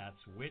 Again,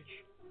 that's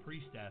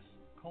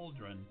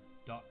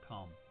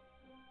witchpriestesscauldron.com.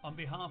 On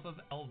behalf of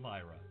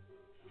Elvyra,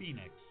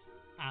 Phoenix,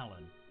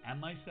 Alan, and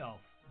myself,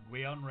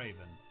 Gwion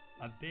Raven,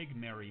 a big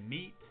merry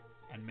meet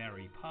and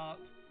merry part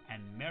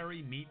and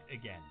merry meet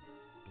again.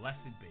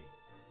 Blessed be.